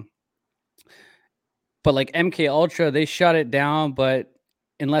 But MK Ultra, they shut it down, but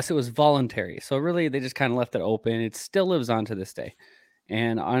unless it was voluntary. So really, they just kind of left it open. It still lives on to this day.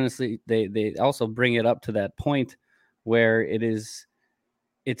 And honestly, they also bring it up to that point where it's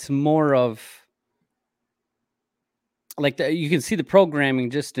more of you can see the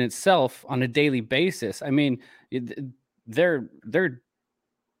programming just in itself on a daily basis. I mean, they're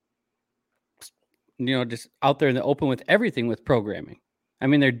just out there in the open with everything with programming. I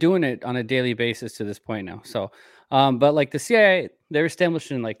mean, they're doing it on a daily basis to this point now. So, but the CIA, they're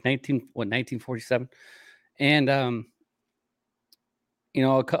established in 1947, and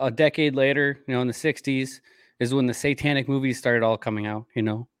a decade later, in the 60s is when the satanic movies started all coming out,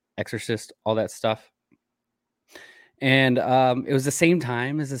 Exorcist, all that stuff. And it was the same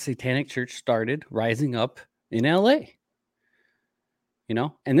time as the Satanic Church started rising up in LA.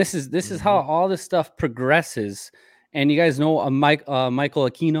 And this is how all this stuff progresses. And you guys know Michael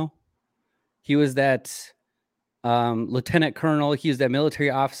Aquino. He was that lieutenant colonel. He's that military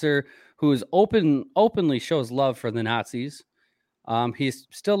officer who is openly shows love for the Nazis. He's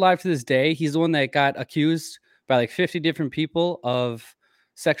still alive to this day. He's the one that got accused by like 50 different people of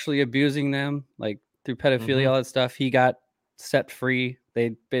sexually abusing them, like through pedophilia, all that stuff. He got set free.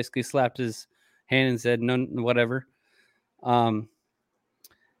 They basically slapped his hand and said, no, whatever.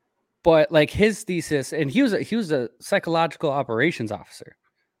 But like his thesis, and he was a psychological operations officer.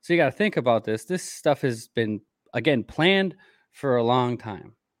 So you got to think about this. This stuff has been, again, planned for a long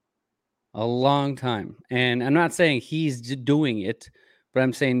time. And I'm not saying he's doing it, but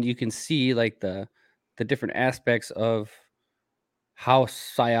I'm saying you can see like the different aspects of how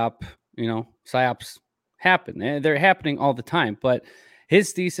psyops happen. They're happening all the time. But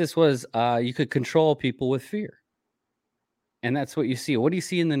his thesis was you could control people with fear. And that's what you see. What do you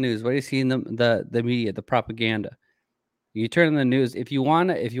see in the news? What do you see in the media, the propaganda? You turn on the news. If you want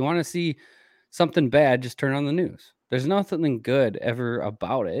to see something bad, just turn on the news. There's nothing good ever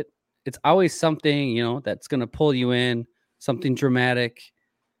about it. It's always something, that's going to pull you in, something dramatic.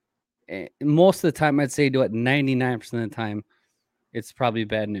 And most of the time, I'd say do it 99% of the time, it's probably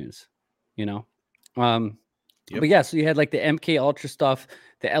bad news, Yep. But yeah, so you had like the MK Ultra stuff,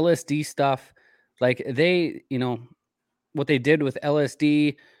 the LSD stuff, like they, what they did with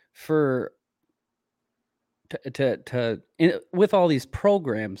LSD with all these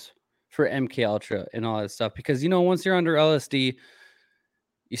programs for MK Ultra and all that stuff, because once you're under LSD,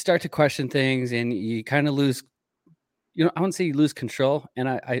 you start to question things and you kind of lose, I wouldn't say you lose control. And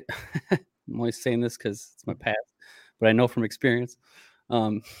I'm always saying this because it's my past, but I know from experience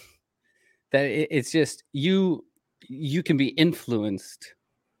that it's just you can be influenced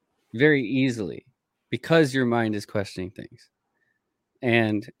very easily because your mind is questioning things.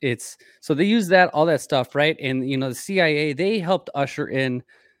 And so they use all that stuff, right? And the CIA, they helped usher in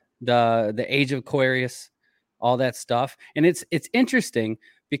the age of Aquarius, all that stuff. And it's interesting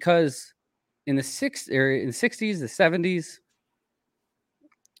because in the 60s, the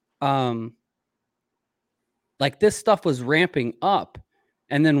 70s, like this stuff was ramping up.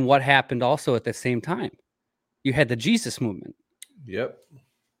 And then what happened also at the same time? You had the Jesus movement. Yep.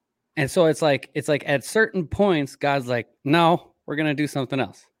 And so it's like at certain points, God's like, no, we're going to do something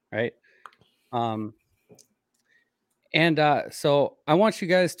else. Right. So I want you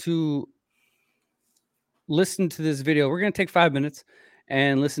guys to listen to this video. We're going to take 5 minutes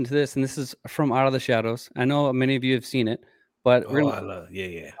and listen to this. And this is from Out of the Shadows. I know many of you have seen it, but we're going to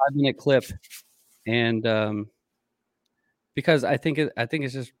 5-minute clip. And, because I think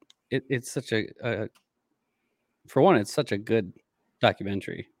it's just, it's such for one, it's such a good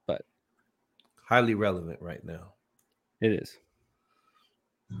documentary, but highly relevant right now. It is.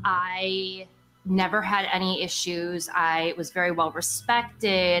 I never had any issues. I was very well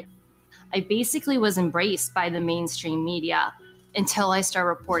respected. I basically was embraced by the mainstream media until I started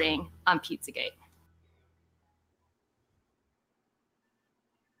reporting on Pizzagate.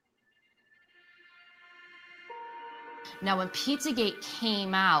 Now, when Pizzagate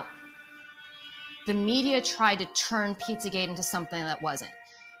came out, the media tried to turn Pizzagate into something that wasn't.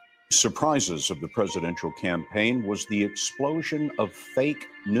 Surprises of the presidential campaign was the explosion of fake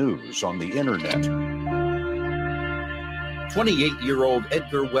news on the internet. 28-year-old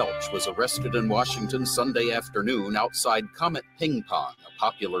Edgar Welch was arrested in Washington Sunday afternoon outside Comet Ping Pong, a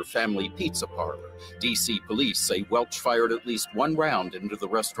popular family pizza parlor. D.C. police say Welch fired at least one round into the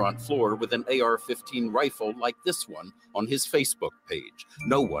restaurant floor with an AR-15 rifle like this one on his Facebook page.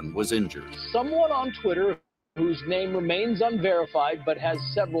 No one was injured. Someone on Twitter, whose name remains unverified but has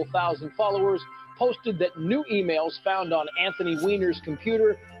several thousand followers, posted that new emails found on Anthony Weiner's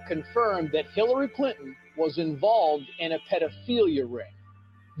computer confirmed that Hillary Clinton was involved in a pedophilia ring.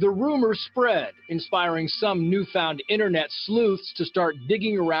 The rumor spread, inspiring some newfound internet sleuths to start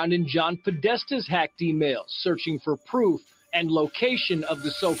digging around in John Podesta's hacked emails, searching for proof and location of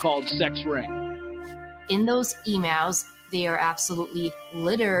the so-called sex ring. In those emails, they are absolutely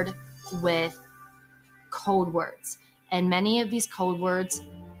littered with code words. And many of these code words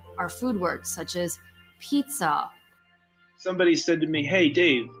are food words, such as pizza. Somebody said to me, hey,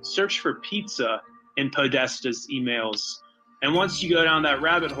 Dave, search for pizza in Podesta's emails. And once you go down that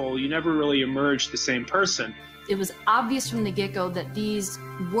rabbit hole, you never really emerge the same person. It was obvious from the get-go that these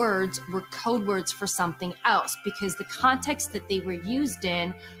words were code words for something else because the context that they were used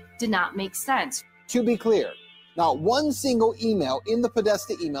in did not make sense. To be clear, not one single email in the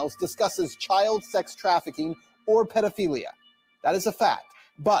Podesta emails discusses child sex trafficking or pedophilia. That is a fact.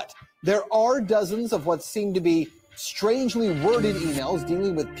 But there are dozens of what seem to be strangely worded emails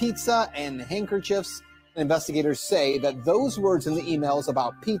dealing with pizza and handkerchiefs. Investigators say that those words in the emails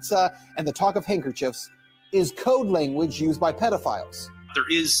about pizza and the talk of handkerchiefs is code language used by pedophiles. There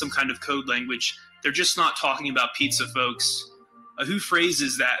is some kind of code language. They're just not talking about pizza, folks. Who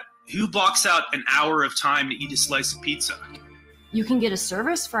phrases that? Who blocks out an hour of time to eat a slice of pizza? You can get a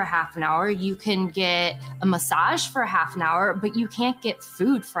service for a half an hour. You can get a massage for a half an hour, but you can't get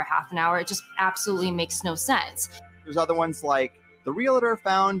food for a half an hour. It just absolutely makes no sense. There's other ones like the realtor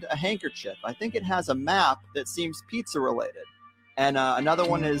found a handkerchief. I think it has a map that seems pizza related. And another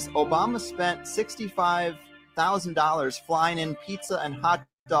one is Obama spent $65,000 flying in pizza and hot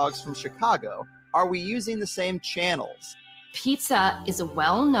dogs from Chicago. Are we using the same channels? Pizza is a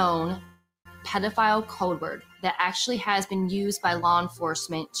well-known pedophile code word that actually has been used by law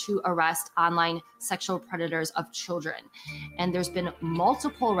enforcement to arrest online sexual predators of children. And there's been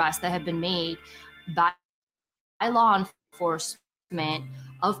multiple arrests that have been made by law enforcement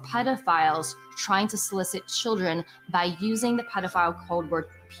of pedophiles trying to solicit children by using the pedophile code word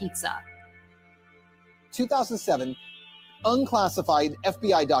pizza. 2007 unclassified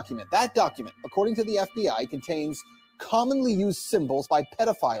FBI document. That document, according to the FBI, contains commonly used symbols by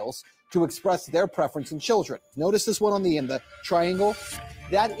pedophiles to express their preference in children. Notice this one on the end, the triangle.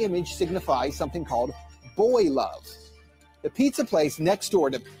 That image signifies something called boy love. The pizza place next door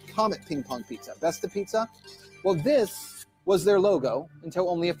to Comet Ping Pong Pizza, Besta Pizza, well, this was their logo until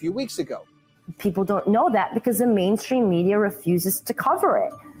only a few weeks ago. People don't know that because the mainstream media refuses to cover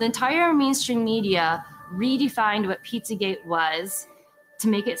it. The entire mainstream media redefined what Pizzagate was to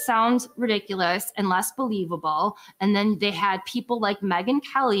make it sound ridiculous and less believable. And then they had people like Megyn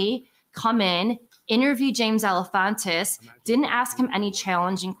Kelly come in, interview James Alefantis, didn't ask him any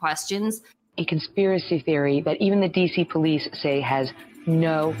challenging questions. A conspiracy theory that even the DC police say has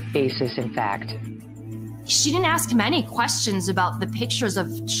no basis in fact. She didn't ask him any questions about the pictures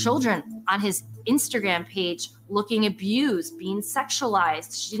of children on his Instagram page looking abused, being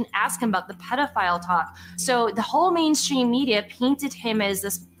sexualized. She didn't ask him about the pedophile talk. So the whole mainstream media painted him as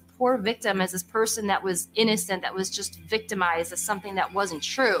this poor victim, as this person that was innocent, that was just victimized, as something that wasn't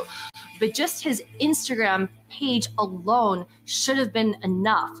true. But just his Instagram page alone should have been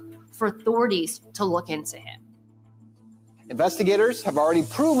enough for authorities to look into him. Investigators have already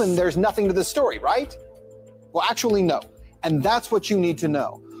proven there's nothing to the story, right? Well, actually, no. And that's what you need to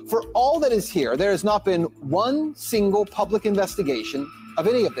know. For all that is here, there has not been one single public investigation of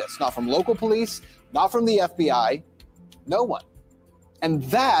any of this, not from local police, not from the FBI, no one. And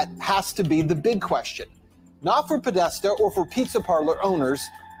that has to be the big question, not for Podesta or for pizza parlor owners,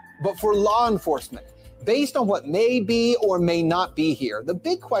 but for law enforcement. Based on what may be or may not be here, the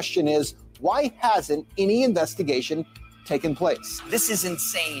big question is, why hasn't any investigation taken place? This is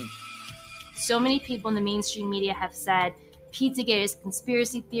insane. So many people in the mainstream media have said Pizzagate is a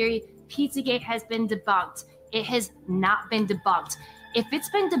conspiracy theory. Pizzagate has been debunked. It has not been debunked. If it's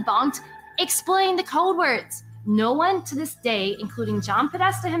been debunked, explain the code words. No one to this day, including John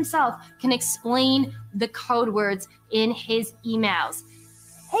Podesta himself, can explain the code words in his emails.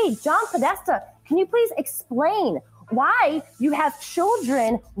 Hey, John Podesta, can you please explain why you have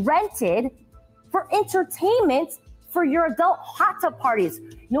children rented for entertainment for your adult hot tub parties?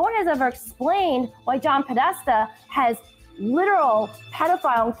 No one has ever explained why John Podesta has literal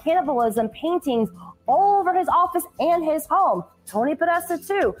pedophile and cannibalism paintings all over his office and his home. Tony Podesta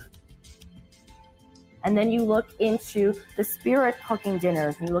too. And then you look into the spirit cooking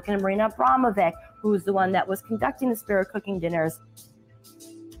dinners, and you look at Marina Abramovic, who's the one that was conducting the spirit cooking dinners.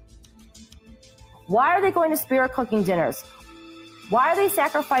 Why are they going to spirit cooking dinners? Why are they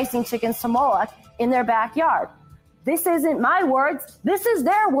sacrificing chickens to Moloch in their backyard? This isn't my words. This is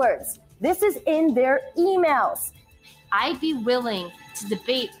their words. This is in their emails. I'd be willing to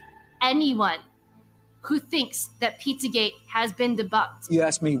debate anyone who thinks that Pizzagate has been debunked. You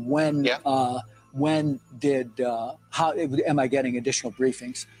asked me when how am I getting additional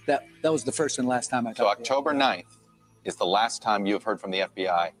briefings? That was the first and last time I talked. So October 9th is the last time you have heard from the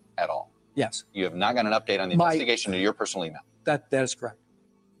FBI at all? Yes. You have not got an update on the investigation to your personal email? That is correct.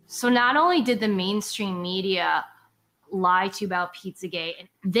 So not only did the mainstream media lie to you about Pizzagate,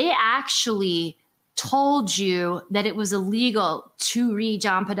 they actually told you that it was illegal to read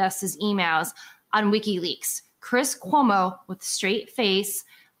John Podesta's emails on WikiLeaks. Chris Cuomo, with a straight face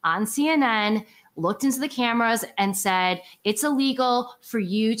on CNN, looked into the cameras and said, it's illegal for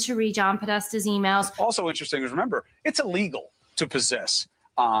you to read John Podesta's emails. Also interesting is, remember, it's illegal to possess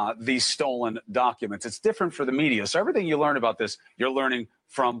these stolen documents. It's different for the media. So everything you learn about this, you're learning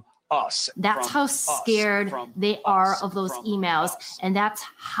from us. That's how scared they are of those emails. And that's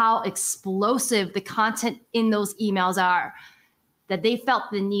how explosive the content in those emails are, that they felt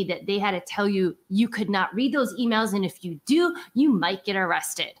the need that they had to tell you, you could not read those emails. And if you do, you might get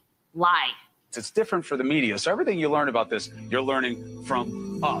arrested. Lie. It's different for the media. So everything you learn about this, you're learning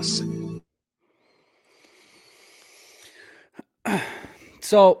from us.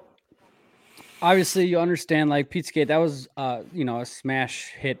 So obviously you understand, like, Pizzagate, that was a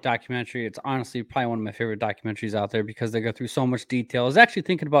smash hit documentary. It's honestly probably one of my favorite documentaries out there because they go through so much detail. I was actually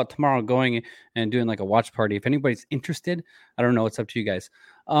thinking about tomorrow going and doing like a watch party. If anybody's interested, I don't know, it's up to you guys.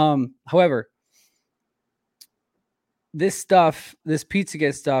 However, this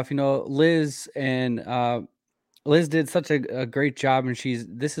Pizzagate stuff, Liz did such a great job, and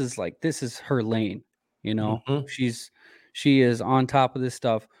this is her lane, she is on top of this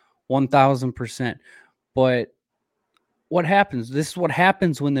stuff 1000%. But what happens? This is what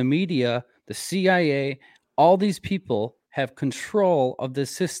happens when the media, the CIA, all these people have control of the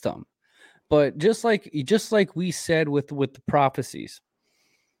system. But just like we said with the prophecies,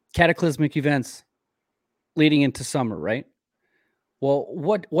 cataclysmic events leading into summer, right? Well,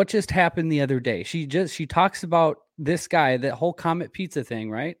 what just happened the other day? She talks about this guy, that whole Comet Pizza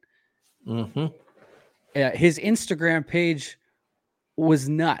thing, right? Mm-hmm. His Instagram page was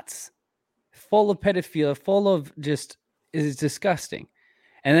nuts, full of pedophilia, full of is disgusting.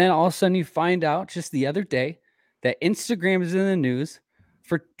 And then all of a sudden you find out just the other day that Instagram is in the news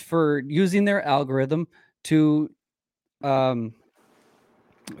for using their algorithm to for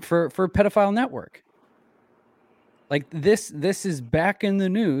pedophile network. Like this is back in the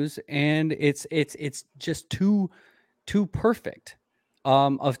news, and it's just too perfect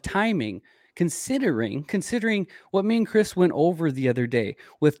of timing, considering what me and Chris went over the other day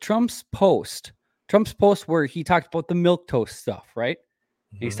with Trump's post where he talked about the milk toast stuff, right?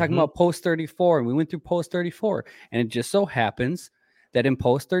 And he's talking about post 34, and we went through post 34, and it just so happens that in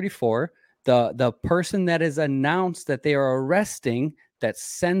post 34, the person that is announced that they are arresting, that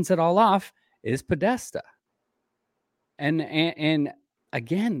sends it all off, is Podesta. And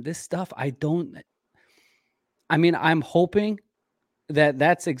again, this stuff, I'm hoping that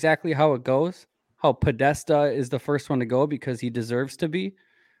that's exactly how it goes, how Podesta is the first one to go because he deserves to be.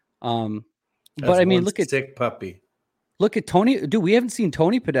 But I mean, look at sick puppy. Look at Tony. Dude, we haven't seen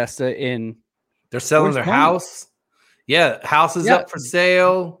Tony Podesta in. They're selling their house. Yeah, house is up for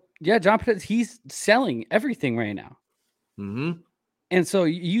sale. Yeah, John Podesta, he's selling everything right now. Mm-hmm. And so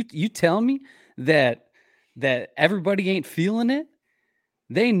you tell me that everybody ain't feeling it?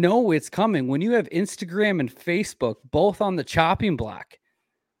 They know it's coming. When you have Instagram and Facebook both on the chopping block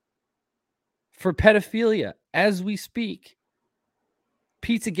for pedophilia as we speak,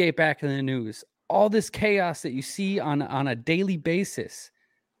 Pizzagate back in the news, all this chaos that you see on a daily basis,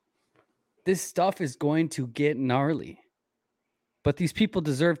 this stuff is going to get gnarly. But these people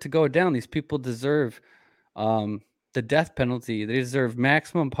deserve to go down. These people deserve the death penalty. They deserve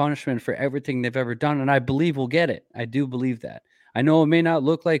maximum punishment for everything they've ever done. And I believe we'll get it. I do believe that. I know it may not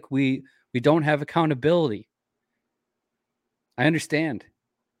look like we don't have accountability. I understand.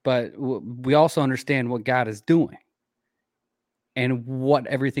 But we also understand what God is doing and what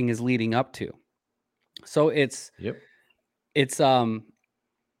everything is leading up to. So it's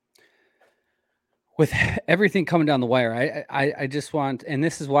with everything coming down the wire, I just want, and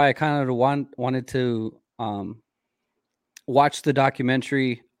this is why I kind of wanted to watch the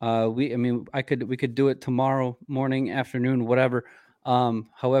documentary. We could do it tomorrow morning, afternoon, whatever.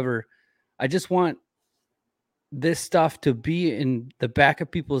 However, I just want this stuff to be in the back of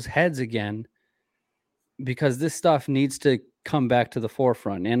people's heads again, because this stuff needs to come back to the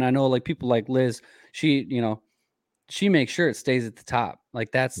forefront. And I know, like, people like Liz, she makes sure it stays at the top.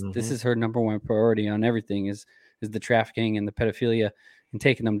 Like, this is her number one priority on everything is the trafficking and the pedophilia and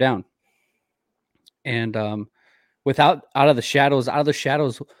taking them down. And out of the shadows,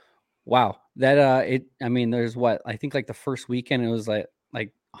 wow. That there's I think like the first weekend it was like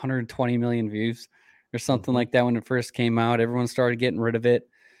 120 million views or something like that when it first came out. Everyone started getting rid of it,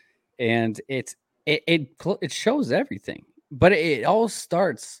 and it shows everything. But it all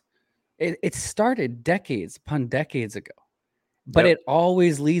starts. It started decades upon decades ago, but it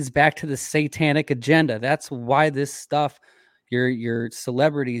always leads back to the satanic agenda. That's why this stuff, your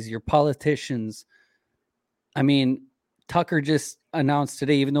celebrities, your politicians. I mean, Tucker just announced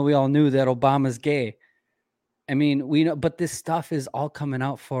today, even though we all knew that Obama's gay. I mean, we know, but this stuff is all coming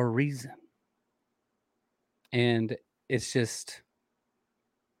out for a reason. And it's just,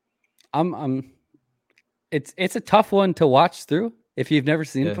 it's a tough one to watch through if you've never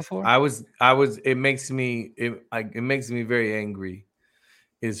seen it before. It makes me very angry,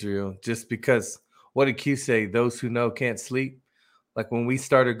 Israel, just because what did Q say? Those who know can't sleep. Like, when we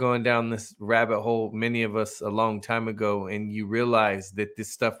started going down this rabbit hole, many of us a long time ago, and you realize that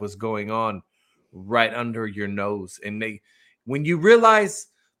this stuff was going on right under your nose. And when you realize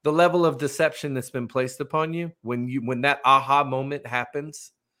the level of deception that's been placed upon you when that aha moment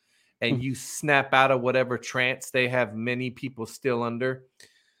happens and you snap out of whatever trance they have many people still under.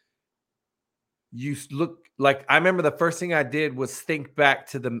 You look like, I remember the first thing I did was think back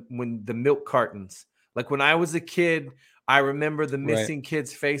to the milk cartons. Like when I was a kid, I remember the missing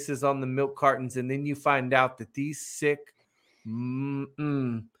kids' faces on the milk cartons, and then you find out that these sick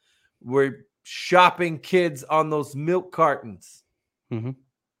were shopping kids on those milk cartons. Mm-hmm.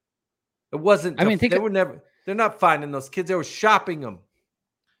 It wasn't. They're not finding those kids. They were shopping them.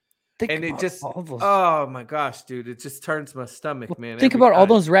 And it just, oh my gosh, dude, it just turns my stomach, man. Think about all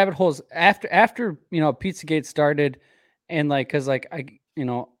those rabbit holes after Pizzagate started, and like, cause like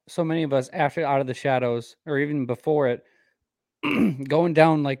so many of us after Out of the Shadows, or even before it, going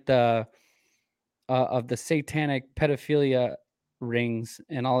down like the of the satanic pedophilia rings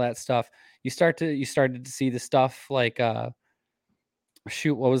and all that stuff. You started to see the stuff like what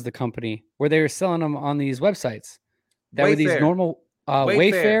was the company where they were selling them on these websites that were these normal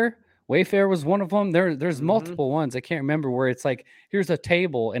Wayfair. Wayfair was one of them. There's multiple ones. I can't remember where it's like, here's a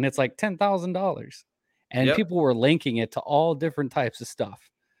table and it's like $10,000, and people were linking it to all different types of stuff.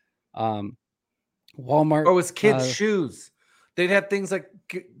 Walmart. Or it was kids' shoes. They'd have things like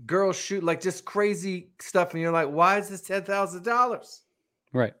girls' shoes, like just crazy stuff, and you're like, why is this $10,000?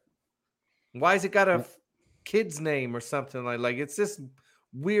 Right. Why has it got a kid's name or something like it's just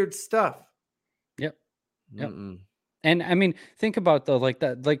weird stuff? Yep. And I mean, think about the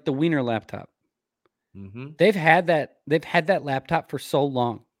Wiener laptop. Mm-hmm. They've had that laptop for so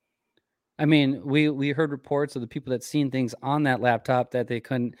long. I mean, we heard reports of the people that seen things on that laptop that they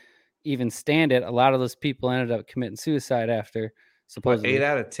couldn't even stand it. A lot of those people ended up committing suicide after, supposedly. 8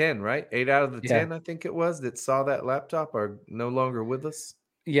 out of 10, right? 8 out of the 10, I think it was, that saw that laptop are no longer with us.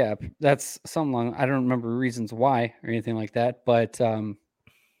 Yeah, that's something long. I don't remember reasons why or anything like that, but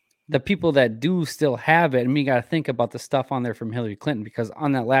the people that do still have it, and we got to think about the stuff on there from Hillary Clinton, because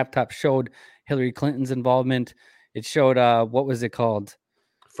on that laptop showed Hillary Clinton's involvement. It showed what was it called?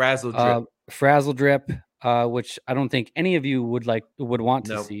 Frazzle drip, which I don't think any of you would want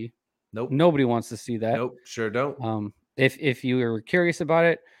to see. Nope. Nobody wants to see that. Nope. Sure don't. If you were curious about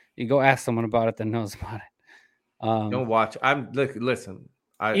it, you go ask someone about it that knows about it. Don't watch. Listen.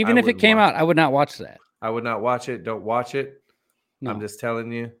 Even if it came out, I would not watch that. I would not watch it. Don't watch it. No. I'm just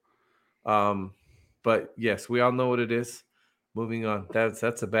telling you. But yes, we all know what it is. Moving on.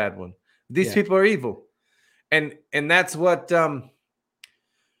 That's a bad one. These people are evil, and that's what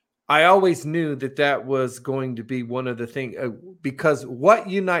I always knew that was going to be one of the things, because what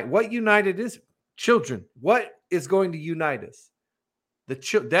united is children. What is going to unite us?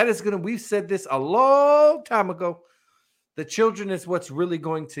 We've said this a long time ago. The children is what's really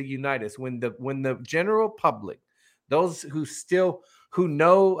going to unite us. When the general public, those who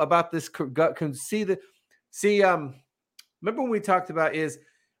know about this can remember when we talked about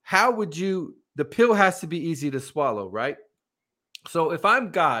the pill has to be easy to swallow, right? So if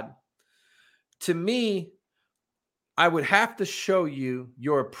I'm God, to me, I would have to show you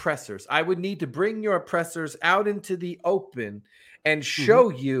your oppressors. I would need to bring your oppressors out into the open and show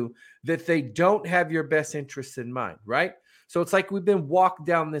you that they don't have your best interests in mind, right? So it's like we've been walked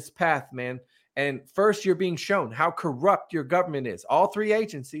down this path, man. And first, you're being shown how corrupt your government is. All three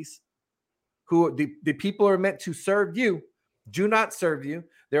agencies, who the people are meant to serve you, do not serve you.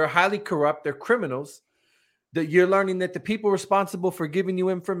 They're highly corrupt. They're criminals. That you're learning that the people responsible for giving you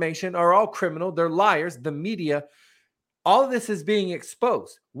information are all criminal. They're liars. The media, all of this is being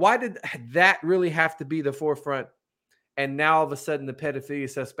exposed. Why did that really have to be the forefront? And now all of a sudden the pedophilia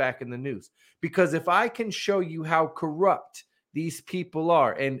stuff's back in the news. Because if I can show you how corrupt these people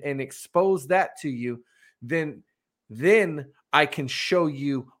are and expose that to you, then I can show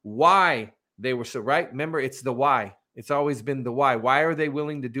you why they were so right. Remember, it's the why. It's always been the why. Why are they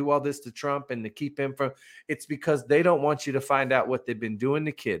willing to do all this to Trump and to keep him from? It's because they don't want you to find out what they've been doing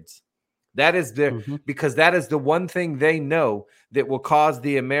to kids. That is because that is the one thing they know that will cause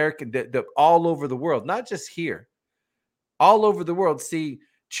the American, all over the world, not just here, all over the world. See,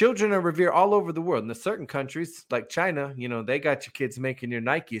 children are revered all over the world. In certain countries like China, they got your kids making your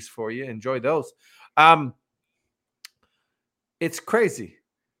Nikes for you. Enjoy those. It's crazy.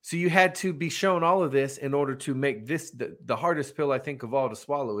 So you had to be shown all of this in order to make this the hardest pill, I think, of all to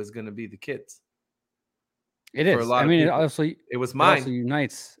swallow is going to be the kids. It is. I mean, it was mine. It also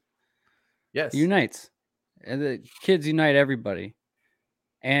unites. Yes. It unites. And the kids unite everybody.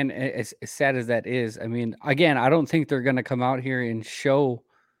 And as sad as that is, I mean, again, I don't think they're going to come out here and show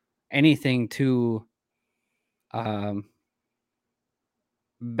anything too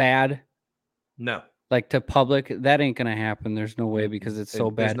bad. No. like to public, that ain't gonna happen. There's no way because it's so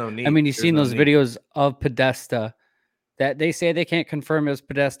There's bad. no need. I mean, you've There's seen no those need. videos of Podesta that they say they can't confirm it was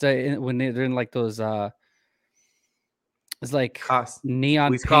Podesta when they're in like those it's like neon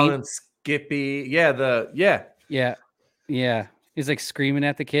We paint. call him Skippy. Yeah. He's like screaming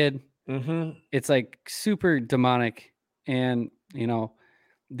at the kid. Mm-hmm. It's like super demonic, and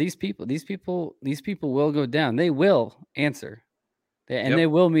these people will go down. They will answer, and they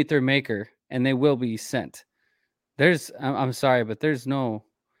will meet their maker, and they will be sent. I'm sorry, but there's no,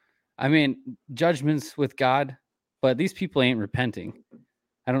 I mean, judgments with God, but these people ain't repenting.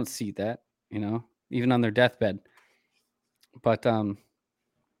 I don't see that, even on their deathbed. But it'll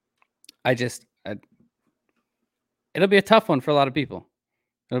be a tough one for a lot of people.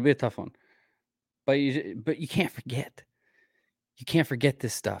 It'll be a tough one. But you can't forget. You can't forget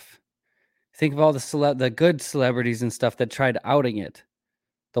this stuff. Think of all the good celebrities and stuff that tried outing it.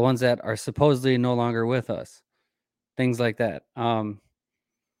 The ones that are supposedly no longer with us. Things like that.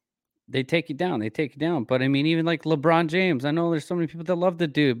 They take you down. But I mean, even like LeBron James. I know there's so many people that love the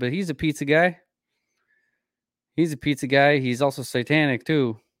dude, but he's a pizza guy. He's also satanic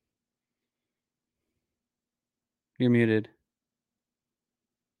too. You're muted.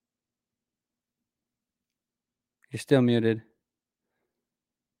 You're still muted.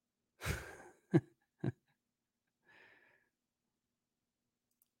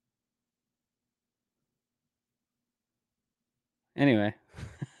 Anyway.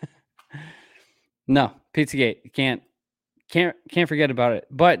 No, Pizzagate. You can't forget about it.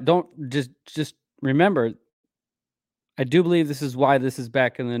 But don't just remember, I do believe this is why this is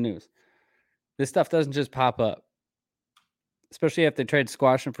back in the news. This stuff doesn't just pop up. Especially if they tried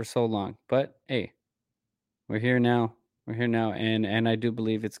squashing for so long. But hey, we're here now. And I do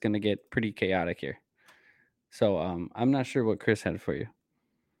believe it's going to get pretty chaotic here. So I'm not sure what Chris had for you.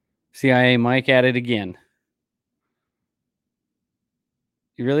 CIA Mike at it again.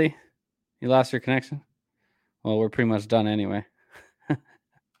 You really? You lost your connection? Well, we're pretty much done anyway.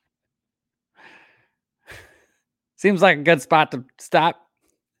 Seems like a good spot to stop.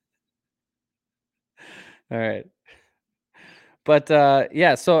 All right. But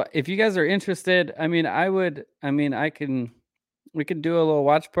yeah, so if you guys are interested, we could do a little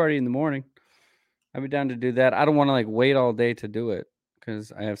watch party in the morning. I'd be down to do that. I don't want to wait all day to do it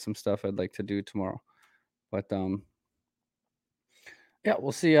because I have some stuff I'd like to do tomorrow. But yeah,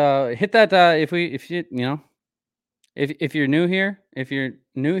 we'll see. Hit that if you're new here,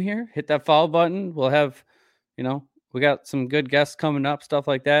 hit that follow button. We'll have, we got some good guests coming up, stuff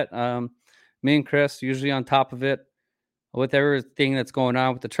like that. Me and Chris usually on top of it with everything that's going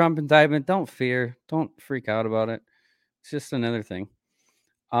on with the Trump indictment. Don't freak out about it. It's just another thing.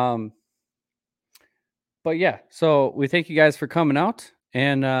 But yeah, so we thank you guys for coming out,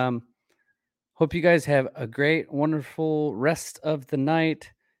 and hope you guys have a great, wonderful rest of the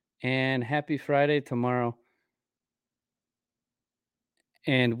night, and happy Friday tomorrow.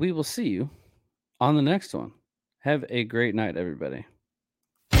 And we will see you on the next one. Have a great night, everybody.